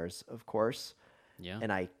Palmares, of course. Yeah.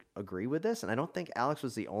 And I agree with this. And I don't think Alex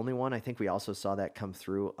was the only one. I think we also saw that come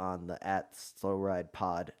through on the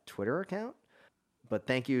 @SlowRidePod Twitter account. But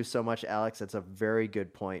thank you so much, Alex. That's a very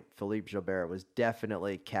good point. Philippe Gilbert was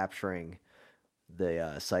definitely capturing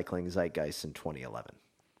the cycling zeitgeist in 2011.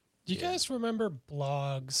 Do you guys remember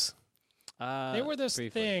blogs? They were this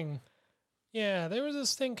briefly. thing. Yeah, they were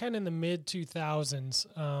this thing kind of in the mid 2000s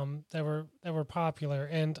that were popular,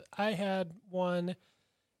 and I had one,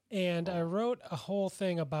 and I wrote a whole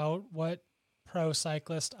thing about what pro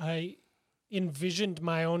cyclist I envisioned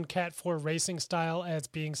my own Cat 4 racing style as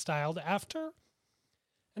being styled after,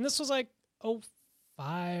 and this was like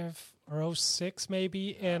 05 or 06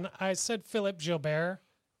 maybe, and I said Philippe Gilbert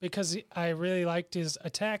because I really liked his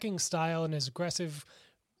attacking style and his aggressive,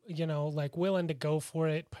 like willing to go for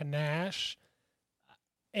it panache.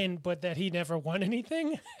 But that he never won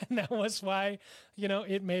anything, and that was why,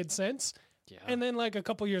 it made sense. Yeah. And then like a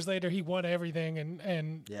couple years later, he won everything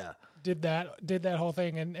and Yeah. did that whole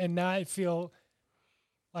thing, and now I feel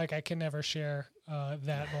like I can never share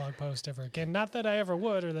that blog post ever again. Not that I ever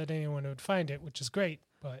would, or that anyone would find it, which is great.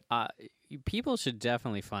 But People should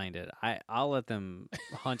definitely find it. I'll let them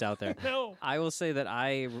hunt out there. no, I will say that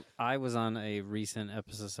I was on a recent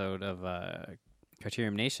episode of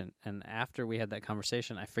Criterium Nation, and after we had that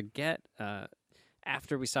conversation, I forget,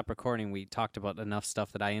 after we stopped recording, we talked about enough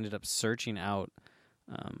stuff that I ended up searching out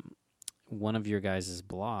one of your guys'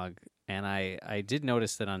 blog, and I did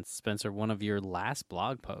notice that on Spencer, one of your last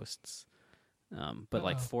blog posts, but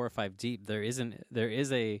like 4 or 5 deep, there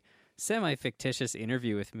is a semi-fictitious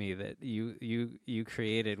interview with me that you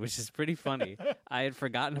created, which is pretty funny. I had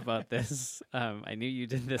forgotten about this. I knew you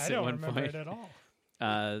did this I at don't one remember point. it at all.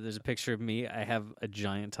 There's a picture of me. I have a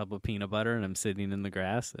giant tub of peanut butter, and I'm sitting in the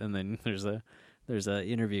grass. And then there's a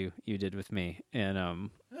interview you did with me, and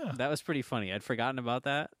that was pretty funny. I'd forgotten about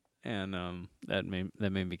that, and that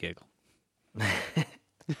made me giggle.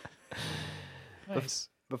 Nice.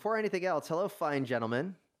 Before anything else, hello, fine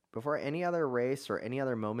gentlemen. Before any other race or any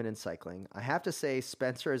other moment in cycling, I have to say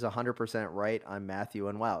Spencer is 100% right on Matthew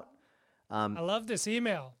and Wout. I love this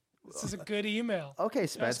email. This is a good email. Okay,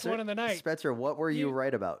 Best Spencer. one of the night. Spencer, what were you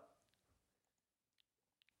right about?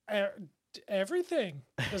 Everything.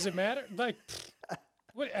 Does it matter? Like,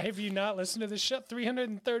 what have you not listened to this shit?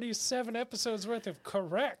 337 episodes worth of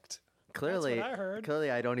correct. Clearly, That's what I heard.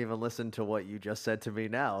 Clearly, I don't even listen to what you just said to me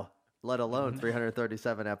now, let alone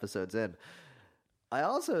 337 episodes in. I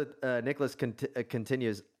also, Nicholas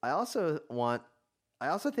continues, I also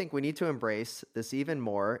think we need to embrace this even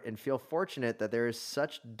more and feel fortunate that there is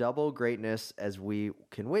such double greatness as we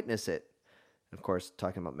can witness it. Of course,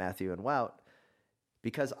 talking about Matthew and Wout,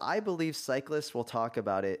 because I believe cyclists will talk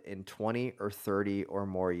about it in 20 or 30 or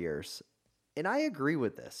more years. And I agree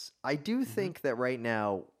with this. I do think that right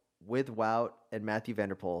now, with Wout and Matthew van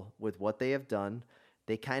der Poel, with what they have done,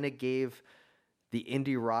 they kind of gave the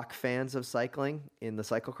indie rock fans of cycling in the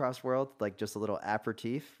cyclocross world like just a little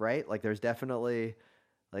aperitif, right? Like there's definitely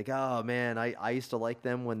like, oh man, I used to like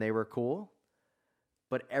them when they were cool.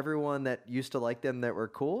 But everyone that used to like them that were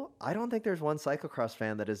cool, I don't think there's one cyclocross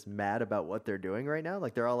fan that is mad about what they're doing right now.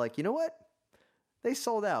 Like they're all like, you know what? They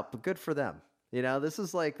sold out, but good for them. This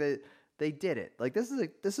is like they did it. Like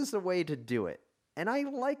this is a way to do it. And I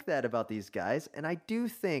like that about these guys. And I do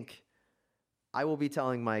think I will be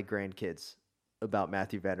telling my grandkids about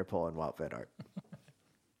Matthew van der Poel and Wout van Aert.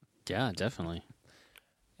 Yeah, definitely.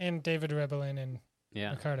 And David Rebellin and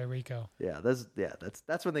Yeah. Ricardo Rico.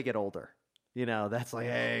 That's when they get older. That's like,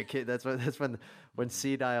 hey kid, that's when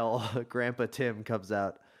senile Grandpa Tim comes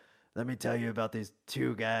out. Let me tell you about these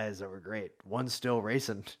two guys that were great. One's still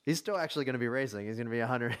racing. He's still actually going to be racing. He's going to be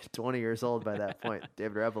 120 years old by that point.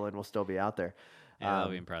 David Rebellin will still be out there. Yeah,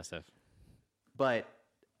 that'll be impressive. But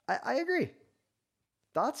I agree.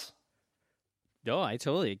 Thoughts? No, I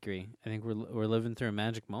totally agree. I think we're living through a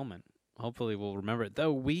magic moment. Hopefully we'll remember it.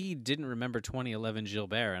 Though we didn't remember 2011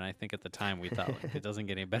 Gilbert, and I think at the time we thought like, it doesn't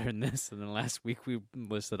get any better than this. And then last week we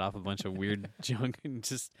listed off a bunch of weird junk and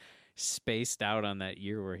just spaced out on that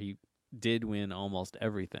year where he did win almost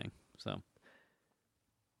everything. So,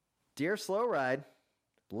 Dear Slow Ride,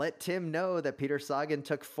 let Tim know that Peter Sagan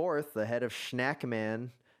took fourth ahead of Schnackman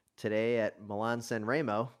today at Milan San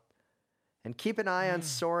Remo. And keep an eye on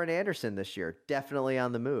Soren Anderson this year. Definitely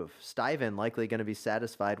on the move. Stuyven likely going to be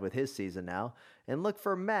satisfied with his season now. And look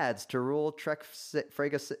for Mads to rule Trek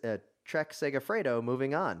Segafredo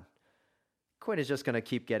moving on. Quinn is just going to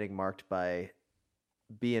keep getting marked by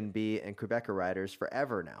B&B and Quebecer riders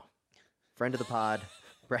forever now. Friend of the pod,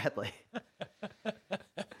 Bradley.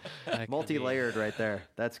 Multi-layered right there.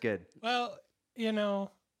 That's good. Well,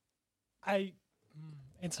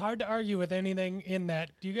 It's hard to argue with anything in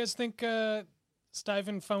that. Do you guys think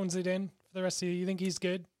Stuyven phones it in for the rest of the year? You think he's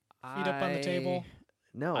good? Feet up on the table?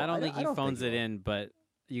 No, I don't think he phones think it in, but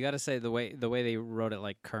you got to say the way they wrote it,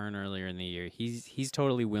 like Kern earlier in the year, he's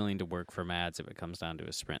totally willing to work for Mads if it comes down to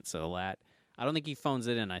a sprint. So I don't think he phones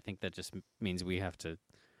it in. I think that just means we have to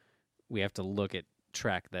look at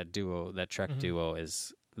Trek. That Trek duo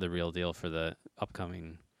is the real deal for the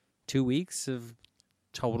upcoming 2 weeks of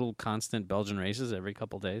total constant Belgian races every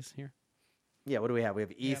couple days here. Yeah, what do we have? We have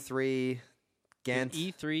E3, Ghent,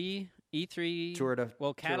 E3. Tour de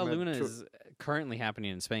Cataluna is currently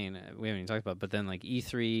happening in Spain. We haven't even talked about it, but then like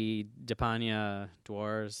E3, Depania,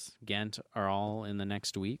 Dwars, Ghent are all in the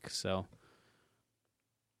next week. So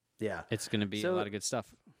yeah, it's going to be a lot of good stuff.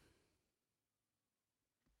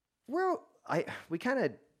 We kind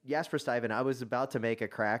of Jasper Stuyven. I was about to make a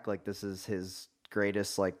crack like this is his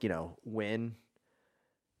greatest win.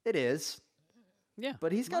 It is, yeah,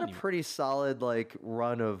 but he's got a pretty solid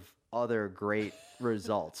run of other great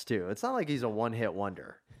results too. It's not like he's a one-hit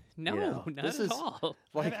wonder. No, not at all.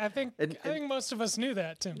 I think most of us knew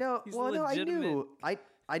that, Tim. No,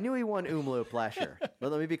 I knew he won Umloop last year.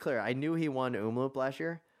 But let me be clear. I knew he won Umloop last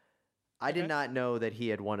year. I did not know that he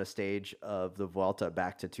had won a stage of the Vuelta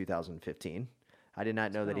back to 2015. I did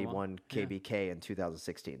not know that he won KBK in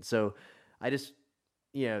 2016. So I just,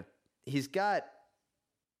 he's got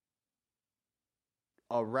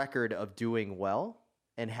a record of doing well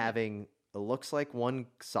and having it looks like one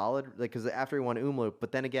solid, because after he won Umloop,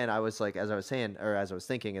 but then again, I was like, as I was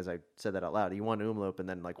thinking, as I said that out loud, he won Umloop, and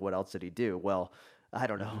then what else did he do? Well, I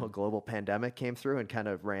don't know, a global pandemic came through and kind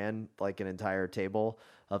of ran an entire table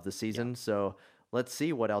of the season. Yeah. So let's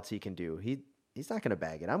see what else he can do. He's not going to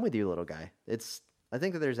bag it. I'm with you, little guy. I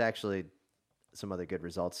think that there's actually some other good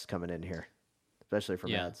results coming in here, especially for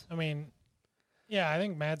Mads. I mean, I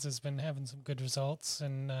think Mads has been having some good results,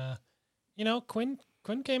 and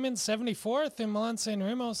Quinn came in 74th in Milan San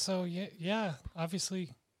Remo, so yeah,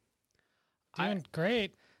 obviously doing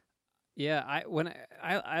great. Yeah,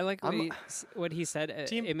 I like what he said.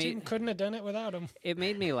 Team couldn't have done it without him. It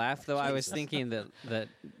made me laugh, though. I was thinking that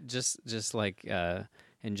just like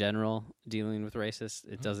in general, dealing with racists,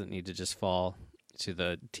 it doesn't need to just fall to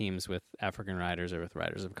the teams with African riders or with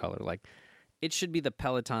riders of color. Like, it should be the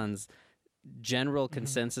peloton's general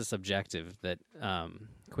consensus objective that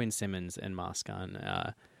Quinn Simmons and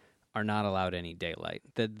Moscon are not allowed any daylight.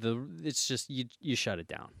 It's just you shut it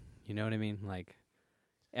down. You know what I mean? Like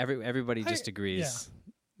everybody just agrees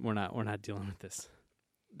we're not dealing with this.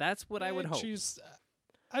 That's what I would hope.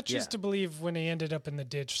 I choose to believe when he ended up in the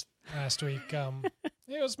ditch last week,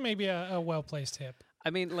 it was maybe a well-placed hip. I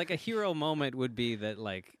mean, like a hero moment would be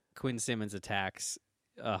that Quinn Simmons attacks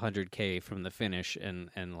 100K from the finish and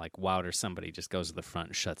Wout or somebody just goes to the front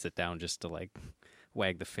and shuts it down just to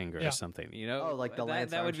wag the finger or something, Oh, like the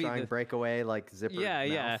Lance Armstrong breakaway, zipper.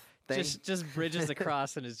 Yeah. Thing. Just bridges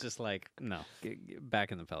across and it's just no, get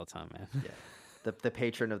back in the peloton, man. Yeah. The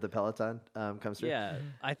patron of the peloton comes through. Yeah,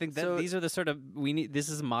 I think that these are the sort of we need. This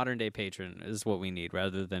is modern day patron is what we need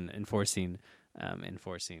rather than enforcing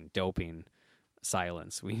doping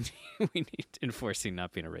silence. We need enforcing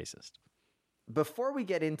not being a racist. Before we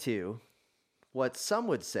get into what some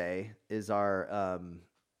would say is our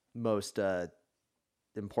most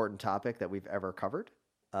important topic that we've ever covered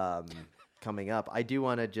coming up, I do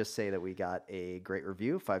want to just say that we got a great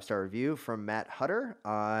review, 5-star review from Matt Hutter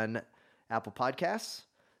on Apple Podcasts.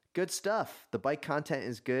 Good stuff. The bike content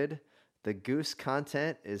is good. The goose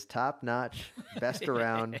content is top notch. Best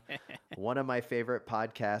around. One of my favorite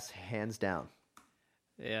podcasts, hands down.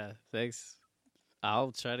 Yeah, thanks.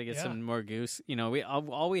 I'll try to get some more goose.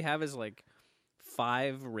 All we have is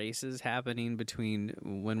 5 races happening between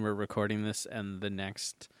when we're recording this and the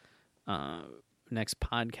next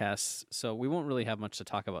podcast. So we won't really have much to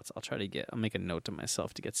talk about. So I'll make a note to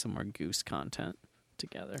myself to get some more goose content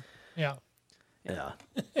together. Yeah.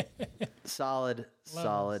 Solid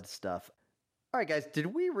stuff. All right, guys, did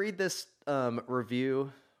we read this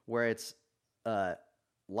review where it's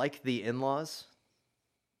like the in-laws?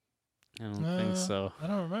 I don't think so. I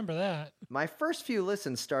don't remember that. My first few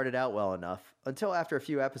listens started out well enough until after a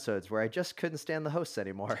few episodes where I just couldn't stand the hosts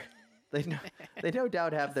anymore. They no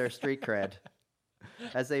doubt have their street cred,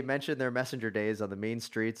 as they mention their messenger days on the main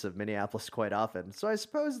streets of Minneapolis quite often. So I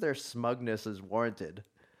suppose their smugness is warranted.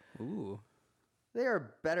 Ooh. They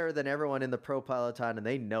are better than everyone in the pro peloton, and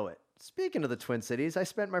they know it. Speaking of the Twin Cities, I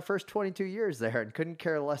spent my first 22 years there and couldn't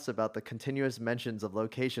care less about the continuous mentions of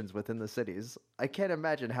locations within the cities. I can't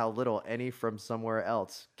imagine how little any from somewhere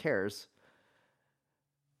else cares.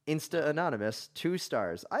 Insta Anonymous, 2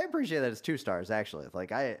 stars. I appreciate that it's 2 stars, actually.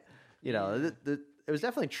 it was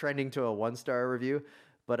definitely trending to a 1-star review,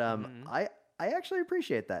 but I actually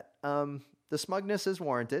appreciate that. The smugness is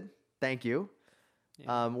warranted. Thank you.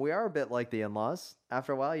 Yeah. We are a bit like the in-laws.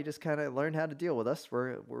 After a while, you just kind of learn how to deal with us.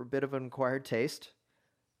 We're a bit of an acquired taste.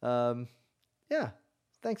 Yeah.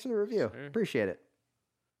 Thanks for the review. Sure. Appreciate it.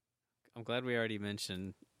 I'm glad we already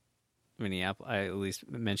mentioned Minneapolis. I at least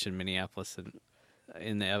mentioned Minneapolis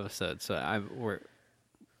in the episode. So we're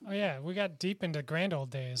Oh yeah, we got deep into grand old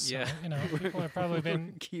days. So, Yeah. People have probably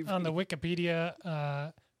been on the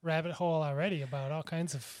Wikipedia rabbit hole already about all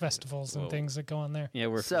kinds of festivals and Whoa. things that go on there. Yeah,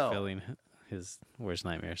 we're So- fulfilling his worst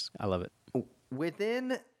nightmares. I love it.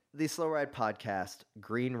 Within the Slow Ride Podcast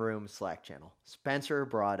Green Room Slack channel, Spencer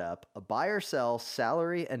brought up a buy or sell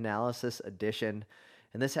salary analysis edition,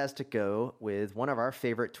 and this has to go with one of our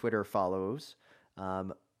favorite Twitter follows,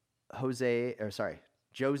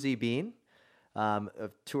 Josie Bean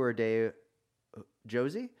of Tour de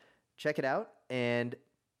Josie. Check it out. And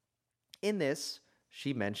in this,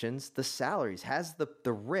 she mentions the salaries, has the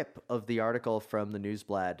rip of the article from the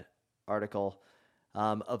Newsblad article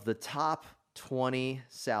of the top 20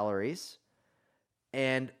 salaries.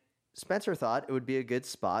 And Spencer thought it would be a good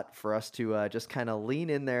spot for us to just kind of lean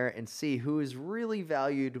in there and see who is really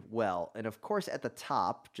valued well. And of course, at the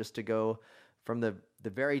top, just to go from the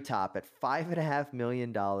very top at $5.5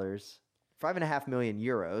 million, 5.5 million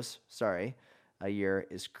euros, a year,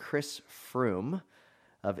 is Chris Froome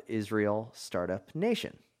of Israel Startup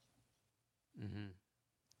Nation. Mm-hmm.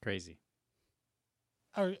 Crazy.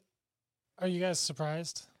 Are you guys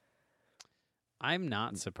surprised? I'm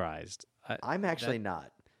not surprised. I'm actually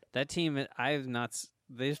not. That team, I've not.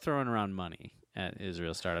 They've thrown around money at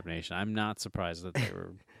Israel Startup Nation. I'm not surprised that they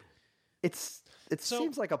were. It So-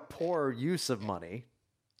 seems like a poor use of money,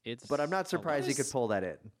 It's. but I'm not a surprised he lot. could pull that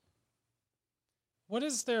in. What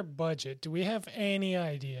is their budget? Do we have any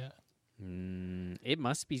idea? It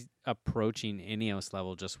must be approaching Ineos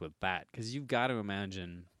level just with that, because you've got to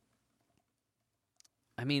imagine.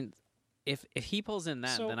 I mean, if he pulls in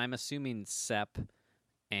that, So- then I'm assuming Sepp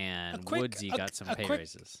and A quick- Woodsy got some a pay quick-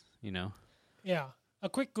 raises. You know. Yeah. A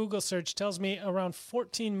quick Google search tells me around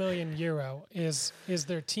 14 million euro is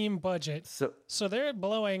their team budget. So They're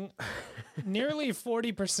blowing nearly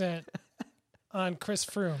 40% on Chris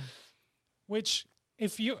Froome, which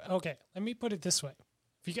let me put it this way.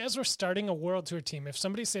 If you guys were starting a World Tour team, if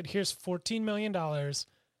somebody said, here's $14 million,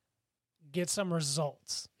 get some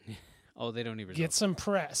results, Oh, they don't even. get some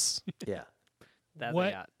press, yeah, that what-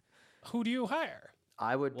 they got. who do you hire?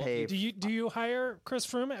 I would Well, pay. Do you hire Chris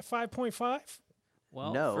Froome at 5.5?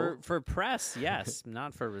 Well, No. for press, yes,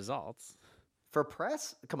 not for results. For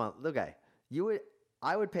press, come on, look, guy.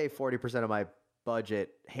 I would pay 40% of my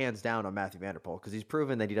budget hands down on Matthew Van Der Poel because he's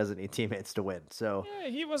proven that he doesn't need teammates to win. So Yeah,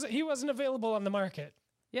 he wasn't available on the market.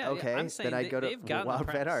 Yeah, okay, I'm saying then I'd go to they've gotten the Wout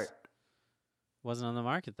Van press. Aert. Wasn't on the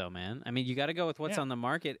market though, man. I mean, you got to go with what's Yeah. on the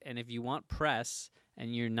market, and if you want press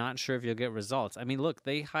and you're not sure if you'll get results, I mean, look,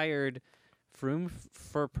 they hired Froome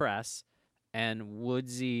for press and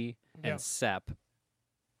Woodsy and Yeah. Sepp,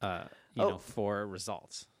 for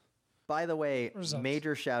results. By the way, Results.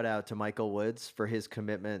 major shout out to Michael Woods for his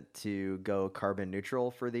commitment to go carbon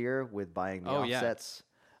neutral for the year with buying the Oh, yeah. offsets.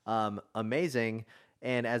 Amazing.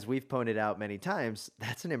 And as we've pointed out many times,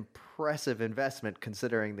 that's an impressive investment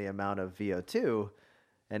considering the amount of VO2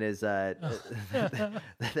 and his that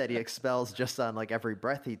he expels just on like every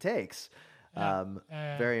breath he takes.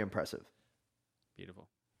 Very impressive. Beautiful.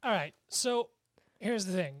 All right. So here's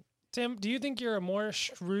the thing. Tim, do you think you're a more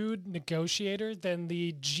shrewd negotiator than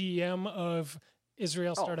the GM of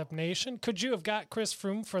Israel Startup Nation? Could you have got Chris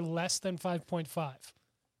Froome for less than 5.5?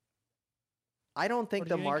 I don't think Or do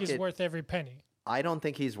the you market. think he's worth every penny? I don't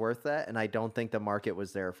think he's worth that, and I don't think the market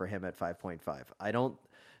was there for him at 5.5. I don't.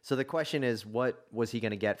 So the question is, what was he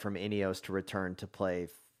going to get from Ineos to return to play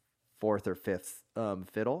fourth or fifth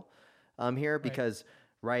fiddle here? Because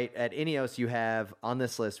right at Ineos, you have on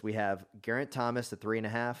this list we have Geraint Thomas at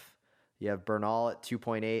 3.5, you have Bernal at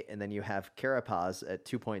 2.8, and then you have Carapaz at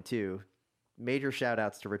 2.2. Major shout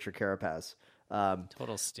outs to Richard Carapaz.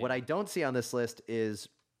 Total steal. What I don't see on this list is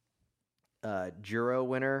Giro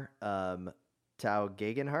winner Tao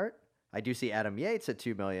Gegenhardt. I do see Adam Yates at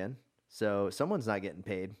 2 million, so someone's not getting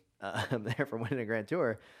paid there for winning a Grand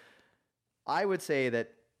Tour. I would say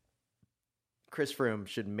that Chris Froome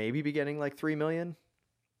should maybe be getting like 3 million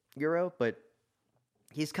euro, but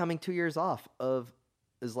he's coming 2 years off of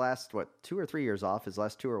his last 2 or 3 years off his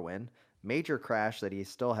last tour win. Major crash that he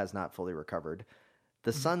still has not fully recovered.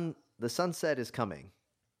 The sunset is coming.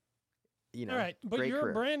 You know, All right, but great you're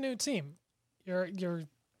career. a brand new team. You're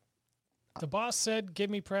The boss said, "Give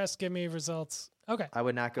me press, give me results." Okay. I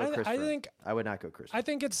would not go Chris Froome. I would not go Chris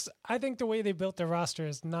Froome. I think the way they built their roster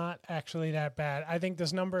is not actually that bad. I think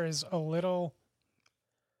this number is a little.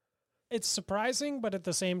 It's surprising, but at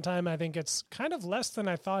the same time, I think it's kind of less than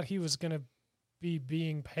I thought he was going to be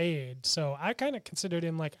being paid. So I kind of considered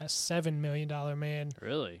him like a $7 million man.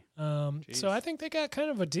 Really? So I think they got kind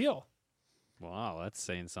of a deal. Wow, that's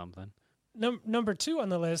saying something. Number 2 on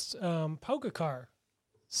the list, Pogacar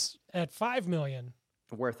at $5 million.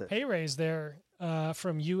 Worth it. Pay raise there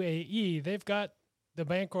from UAE. They've got the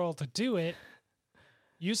bankroll to do it.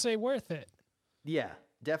 You say worth it. Yeah,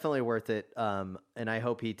 definitely worth it. And I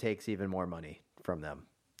hope he takes even more money from them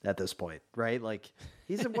at this point, right? Like,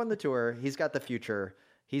 he's won the Tour. He's got the future.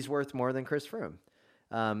 He's worth more than Chris Froome.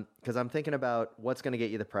 Because I'm thinking about what's going to get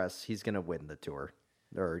you the press. He's going to win the Tour.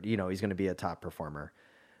 Or, he's going to be a top performer.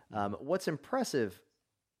 What's impressive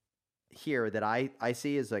here that I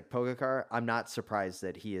see is like Pogacar. I'm not surprised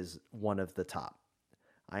that he is one of the top.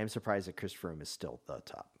 I am surprised that Chris Froome is still the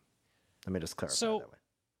top. Let me just clarify that way.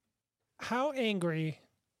 How angry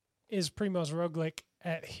is Primož Roglič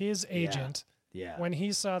at his agent when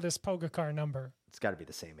he saw this Pogacar number? It's got to be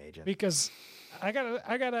the same agent. Because I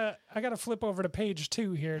gotta flip over to page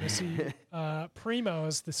 2 here to see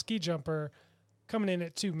Primož, the ski jumper, coming in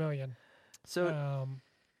at $2 million. So,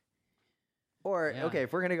 okay,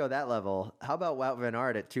 if we're gonna go that level, how about Wout van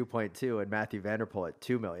Aert at 2.2 and Matthew Van Der Poel at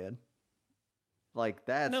 $2 million? Like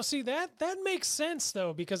that. Now, see that makes sense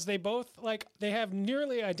though, because they both they have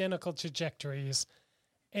nearly identical trajectories,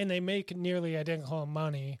 and they make nearly identical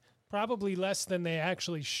money. Probably less than they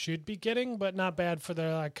actually should be getting, but not bad for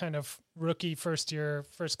their kind of rookie first year,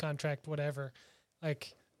 first contract, whatever.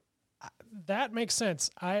 That makes sense.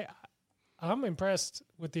 I'm impressed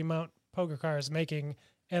with the amount Pogacar is making,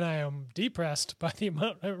 and I am depressed by the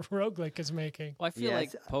amount Roglič is making. Well, I feel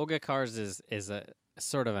like Pogacar's is a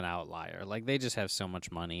sort of an outlier. Like, they just have so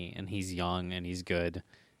much money, and he's young and he's good.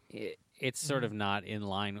 It's sort of not in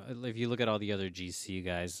line. If you look at all the other GC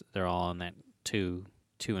guys, they're all in that two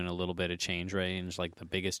and a little bit of change range, like the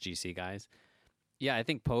biggest GC guys. Yeah, I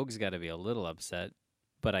think Pogue's got to be a little upset,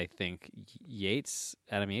 but I think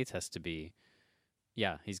Adam Yates has to be.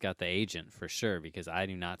 Yeah, he's got the agent for sure, because I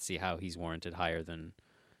do not see how he's warranted higher than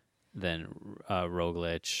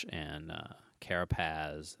Roglič and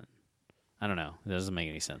Carapaz. I don't know. It doesn't make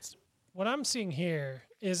any sense. What I'm seeing here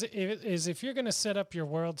is if you're going to set up your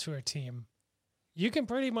World Tour team, you can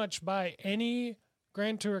pretty much buy any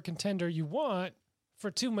Grand Tour contender you want for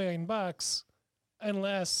 $2 million,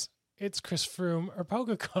 unless it's Chris Froome or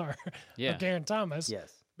Pogacar or Geraint Thomas.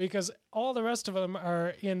 Yes. Because all the rest of them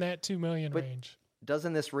are in that $2 million range.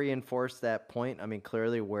 Doesn't this reinforce that point? I mean,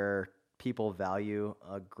 clearly where people value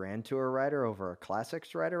a Grand Tour rider over a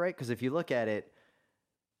Classics rider, right? Because if you look at it,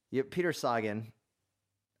 Peter Sagan,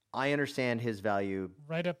 I understand his value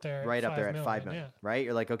right up there at $5 million, right?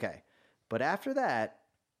 You're like, okay. But after that,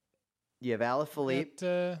 you have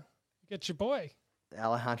Alaphilippe. Get your boy.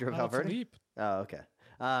 Alejandro Valverde. Oh, okay.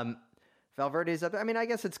 Valverde's up. I mean, I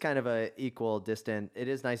guess it's kind of a equal distant. It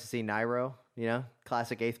is nice to see Nairo,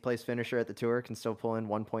 classic 8th place finisher at the Tour, can still pull in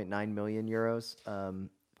 1.9 million euros.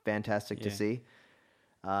 Fantastic to see.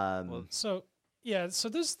 So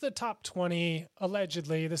this is the top 20,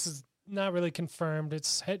 allegedly. This is not really confirmed.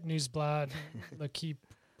 It's Het Nieuwsblad. They keep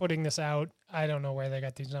putting this out. I don't know where they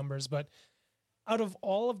got these numbers, but out of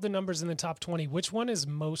all of the numbers in the top 20, which one is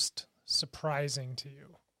most surprising to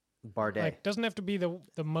you? Bardet. Doesn't have to be the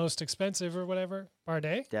most expensive or whatever.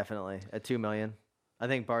 Bardet? Definitely. At $2 million. I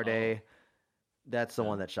think Bardet, that's the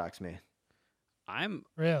one that shocks me. I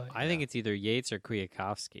think it's either Yates or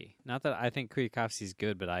Kwiatkowski. Not that I think Kwiatkowski's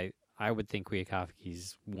good, but I would think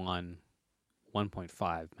Kwiatkowski's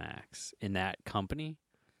 1.5 max in that company.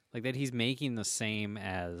 Like, that he's making the same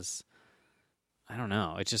as, I don't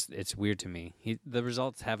know. It's weird to me. The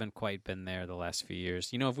results haven't quite been there the last few years.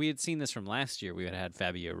 If we had seen this from last year, we would have had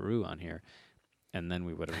Fabio Aru on here, and then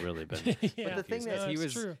we would have really been. But the thing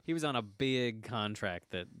is, he was on a big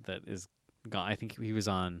contract that is gone. I think he was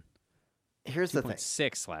on. Here's the thing.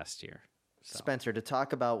 6 last year. So. Spencer, to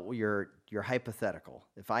talk about your hypothetical.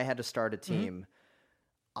 If I had to start a team,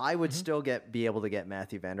 I would still be able to get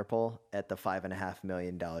Matthew Van Der Poel at the $5.5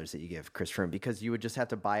 million that you give Chris Froome, because you would just have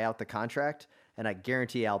to buy out the contract, and I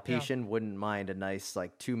guarantee Alpecin wouldn't mind a nice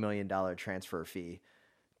 $2 million transfer fee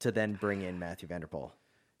to then bring in Matthew Van Der Poel.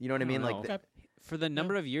 You know what I mean? For the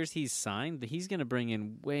number of years he's signed, he's going to bring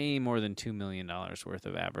in way more than $2 million worth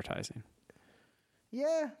of advertising.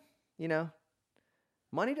 Yeah,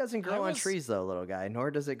 money doesn't grow on trees, though, little guy, nor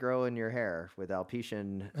does it grow in your hair with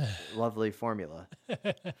Alpecin lovely formula.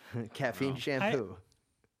 Caffeine shampoo.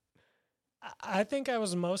 I think I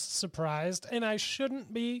was most surprised, and I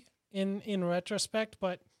shouldn't be in retrospect,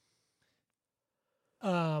 but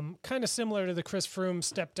kind of similar to the Chris Froome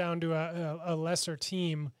step down to a lesser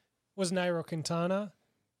team was Nairo Quintana,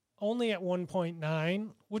 only at 1.9,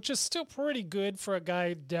 which is still pretty good for a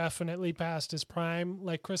guy definitely past his prime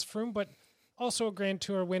like Chris Froome, but also a Grand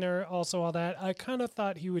Tour winner, also all that. I kind of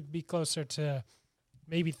thought he would be closer to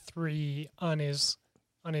maybe 3 on his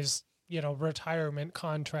retirement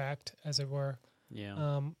contract, as it were.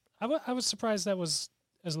 Yeah. I was surprised that was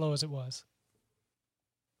as low as it was.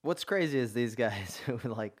 What's crazy is these guys who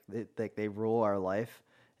they rule our life,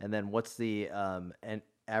 and then what's the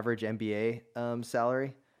average NBA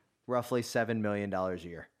salary? Roughly $7 million a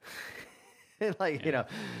year.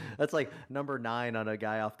 That's like number 9 on a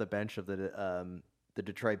guy off the bench of the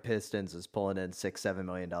Detroit Pistons is pulling in $6-7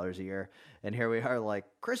 million a year, and here we are like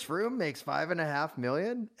Chris Froome makes $5.5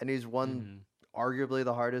 million, and he's won arguably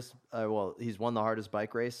the hardest. He's won the hardest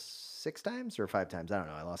bike race 6 times or 5 times. I don't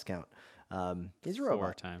know. I lost count. He's a robot.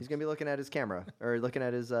 4 times. He's gonna be looking at his camera or looking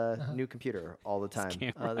at his new computer all the time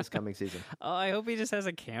this coming season. Oh, I hope he just has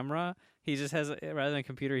a camera. He just has rather than a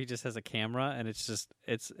computer, he just has a camera, and it's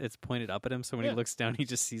pointed up at him. So when he looks down, he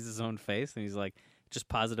just sees his own face, and he's like, just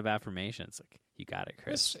positive affirmations. Like, you got it,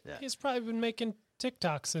 Chris. He's probably been making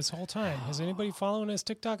TikToks this whole time. Has anybody following his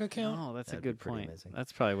TikTok account? Oh, that's That'd a good be pretty point. amazing.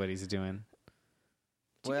 That's probably what he's doing.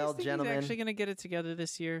 Do you guys think gentlemen, he's actually going to get it together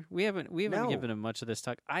this year? We haven't No. given him much of this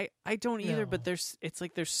talk. I don't either, but it's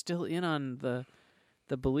like they're still in on the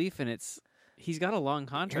belief, and he's got a long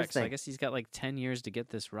contract, so I guess he's got like 10 years to get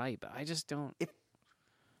this right. But I just don't. If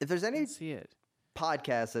there's any see it.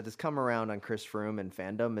 podcast that has come around on Chris Froome and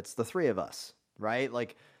fandom, it's the 3 of us, right?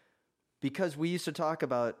 Like, because we used to talk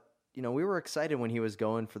about, we were excited when he was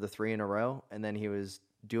going for the 3 in a row, and then he was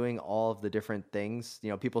doing all of the different things.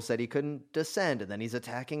 People said he couldn't descend, and then he's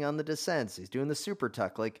attacking on the descents. He's doing the super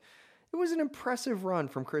tuck. Like, it was an impressive run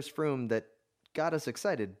from Chris Froome that got us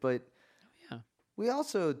excited, but we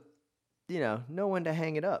also, know when to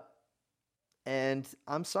hang it up. And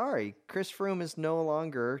I'm sorry, Chris Froome is no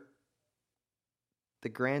longer the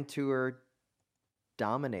Grand Tour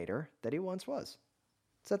dominator that he once was.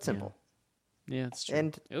 It's that simple. Yeah, it's true.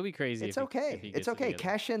 And it'll be crazy. It's okay. It's okay.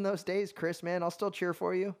 Cash in those days, Chris, man. I'll still cheer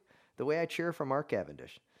for you the way I cheer for Mark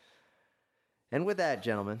Cavendish. And with that,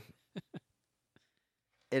 gentlemen,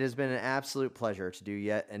 it has been an absolute pleasure to do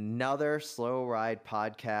yet another Slow Ride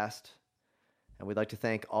podcast. And we'd like to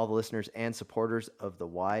thank all the listeners and supporters of the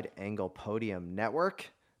Wide Angle Podium Network.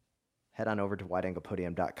 Head on over to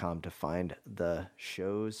wideanglepodium.com to find the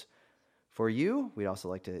shows for you. We'd also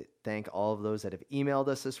like to thank all of those that have emailed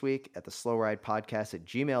us this week at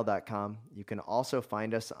theslowridepodcast@gmail.com. You can also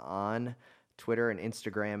find us on Twitter and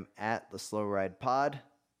Instagram at the Slow Ride Pod.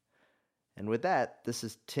 And with that, this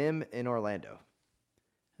is Tim in Orlando.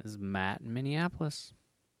 This is Matt in Minneapolis.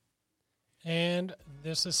 And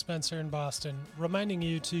this is Spencer in Boston, reminding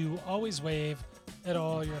you to always wave at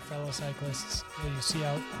all your fellow cyclists that you see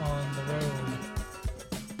out on the road.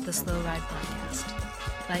 The Slow Ride Podcast.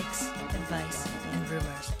 Bikes, advice, and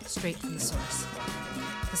rumors straight from the source.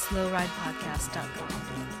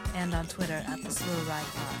 TheSlowRidePodcast.com and on Twitter at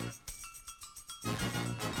TheSlowRidePod.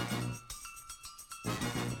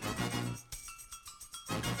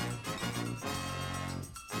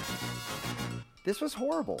 This was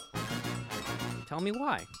horrible. Tell me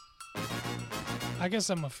why. I guess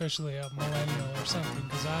I'm officially a millennial or something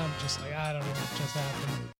because I'm just like, I don't know what just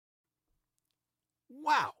happened.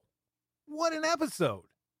 Wow. What an episode.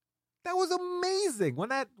 That was amazing. When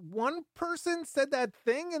that one person said that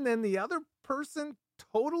thing and then the other person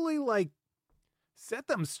totally set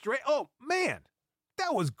them straight. Oh, man,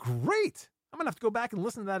 that was great. I'm going to have to go back and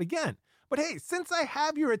listen to that again. But hey, since I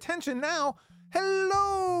have your attention now,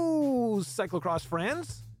 hello, cyclocross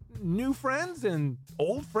friends. New friends and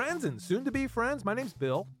old friends and soon-to-be friends. My name's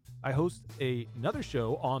Bill. I host another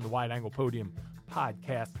show on the Wide Angle Podium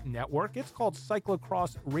Podcast Network. It's called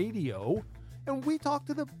Cyclocross Radio, and we talk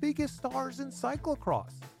to the biggest stars in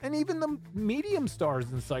cyclocross, and even the medium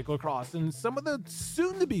stars in cyclocross, and some of the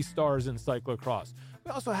soon-to-be stars in cyclocross.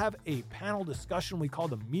 We also have a panel discussion we call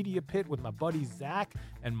the Media Pit with my buddies Zach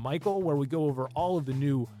and Michael, where we go over all of the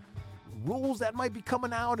new rules that might be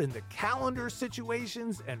coming out and the calendar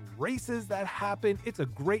situations and races that happen. It's a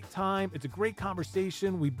great time. It's a great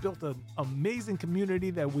conversation. We built an amazing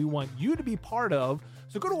community that we want you to be part of.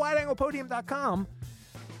 So go to wideanglepodium.com,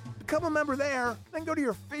 become a member there, then go to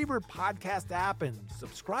your favorite podcast app and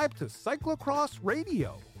subscribe to Cyclocross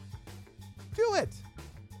Radio. Do it.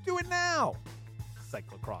 Do it now,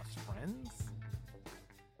 cyclocross friends.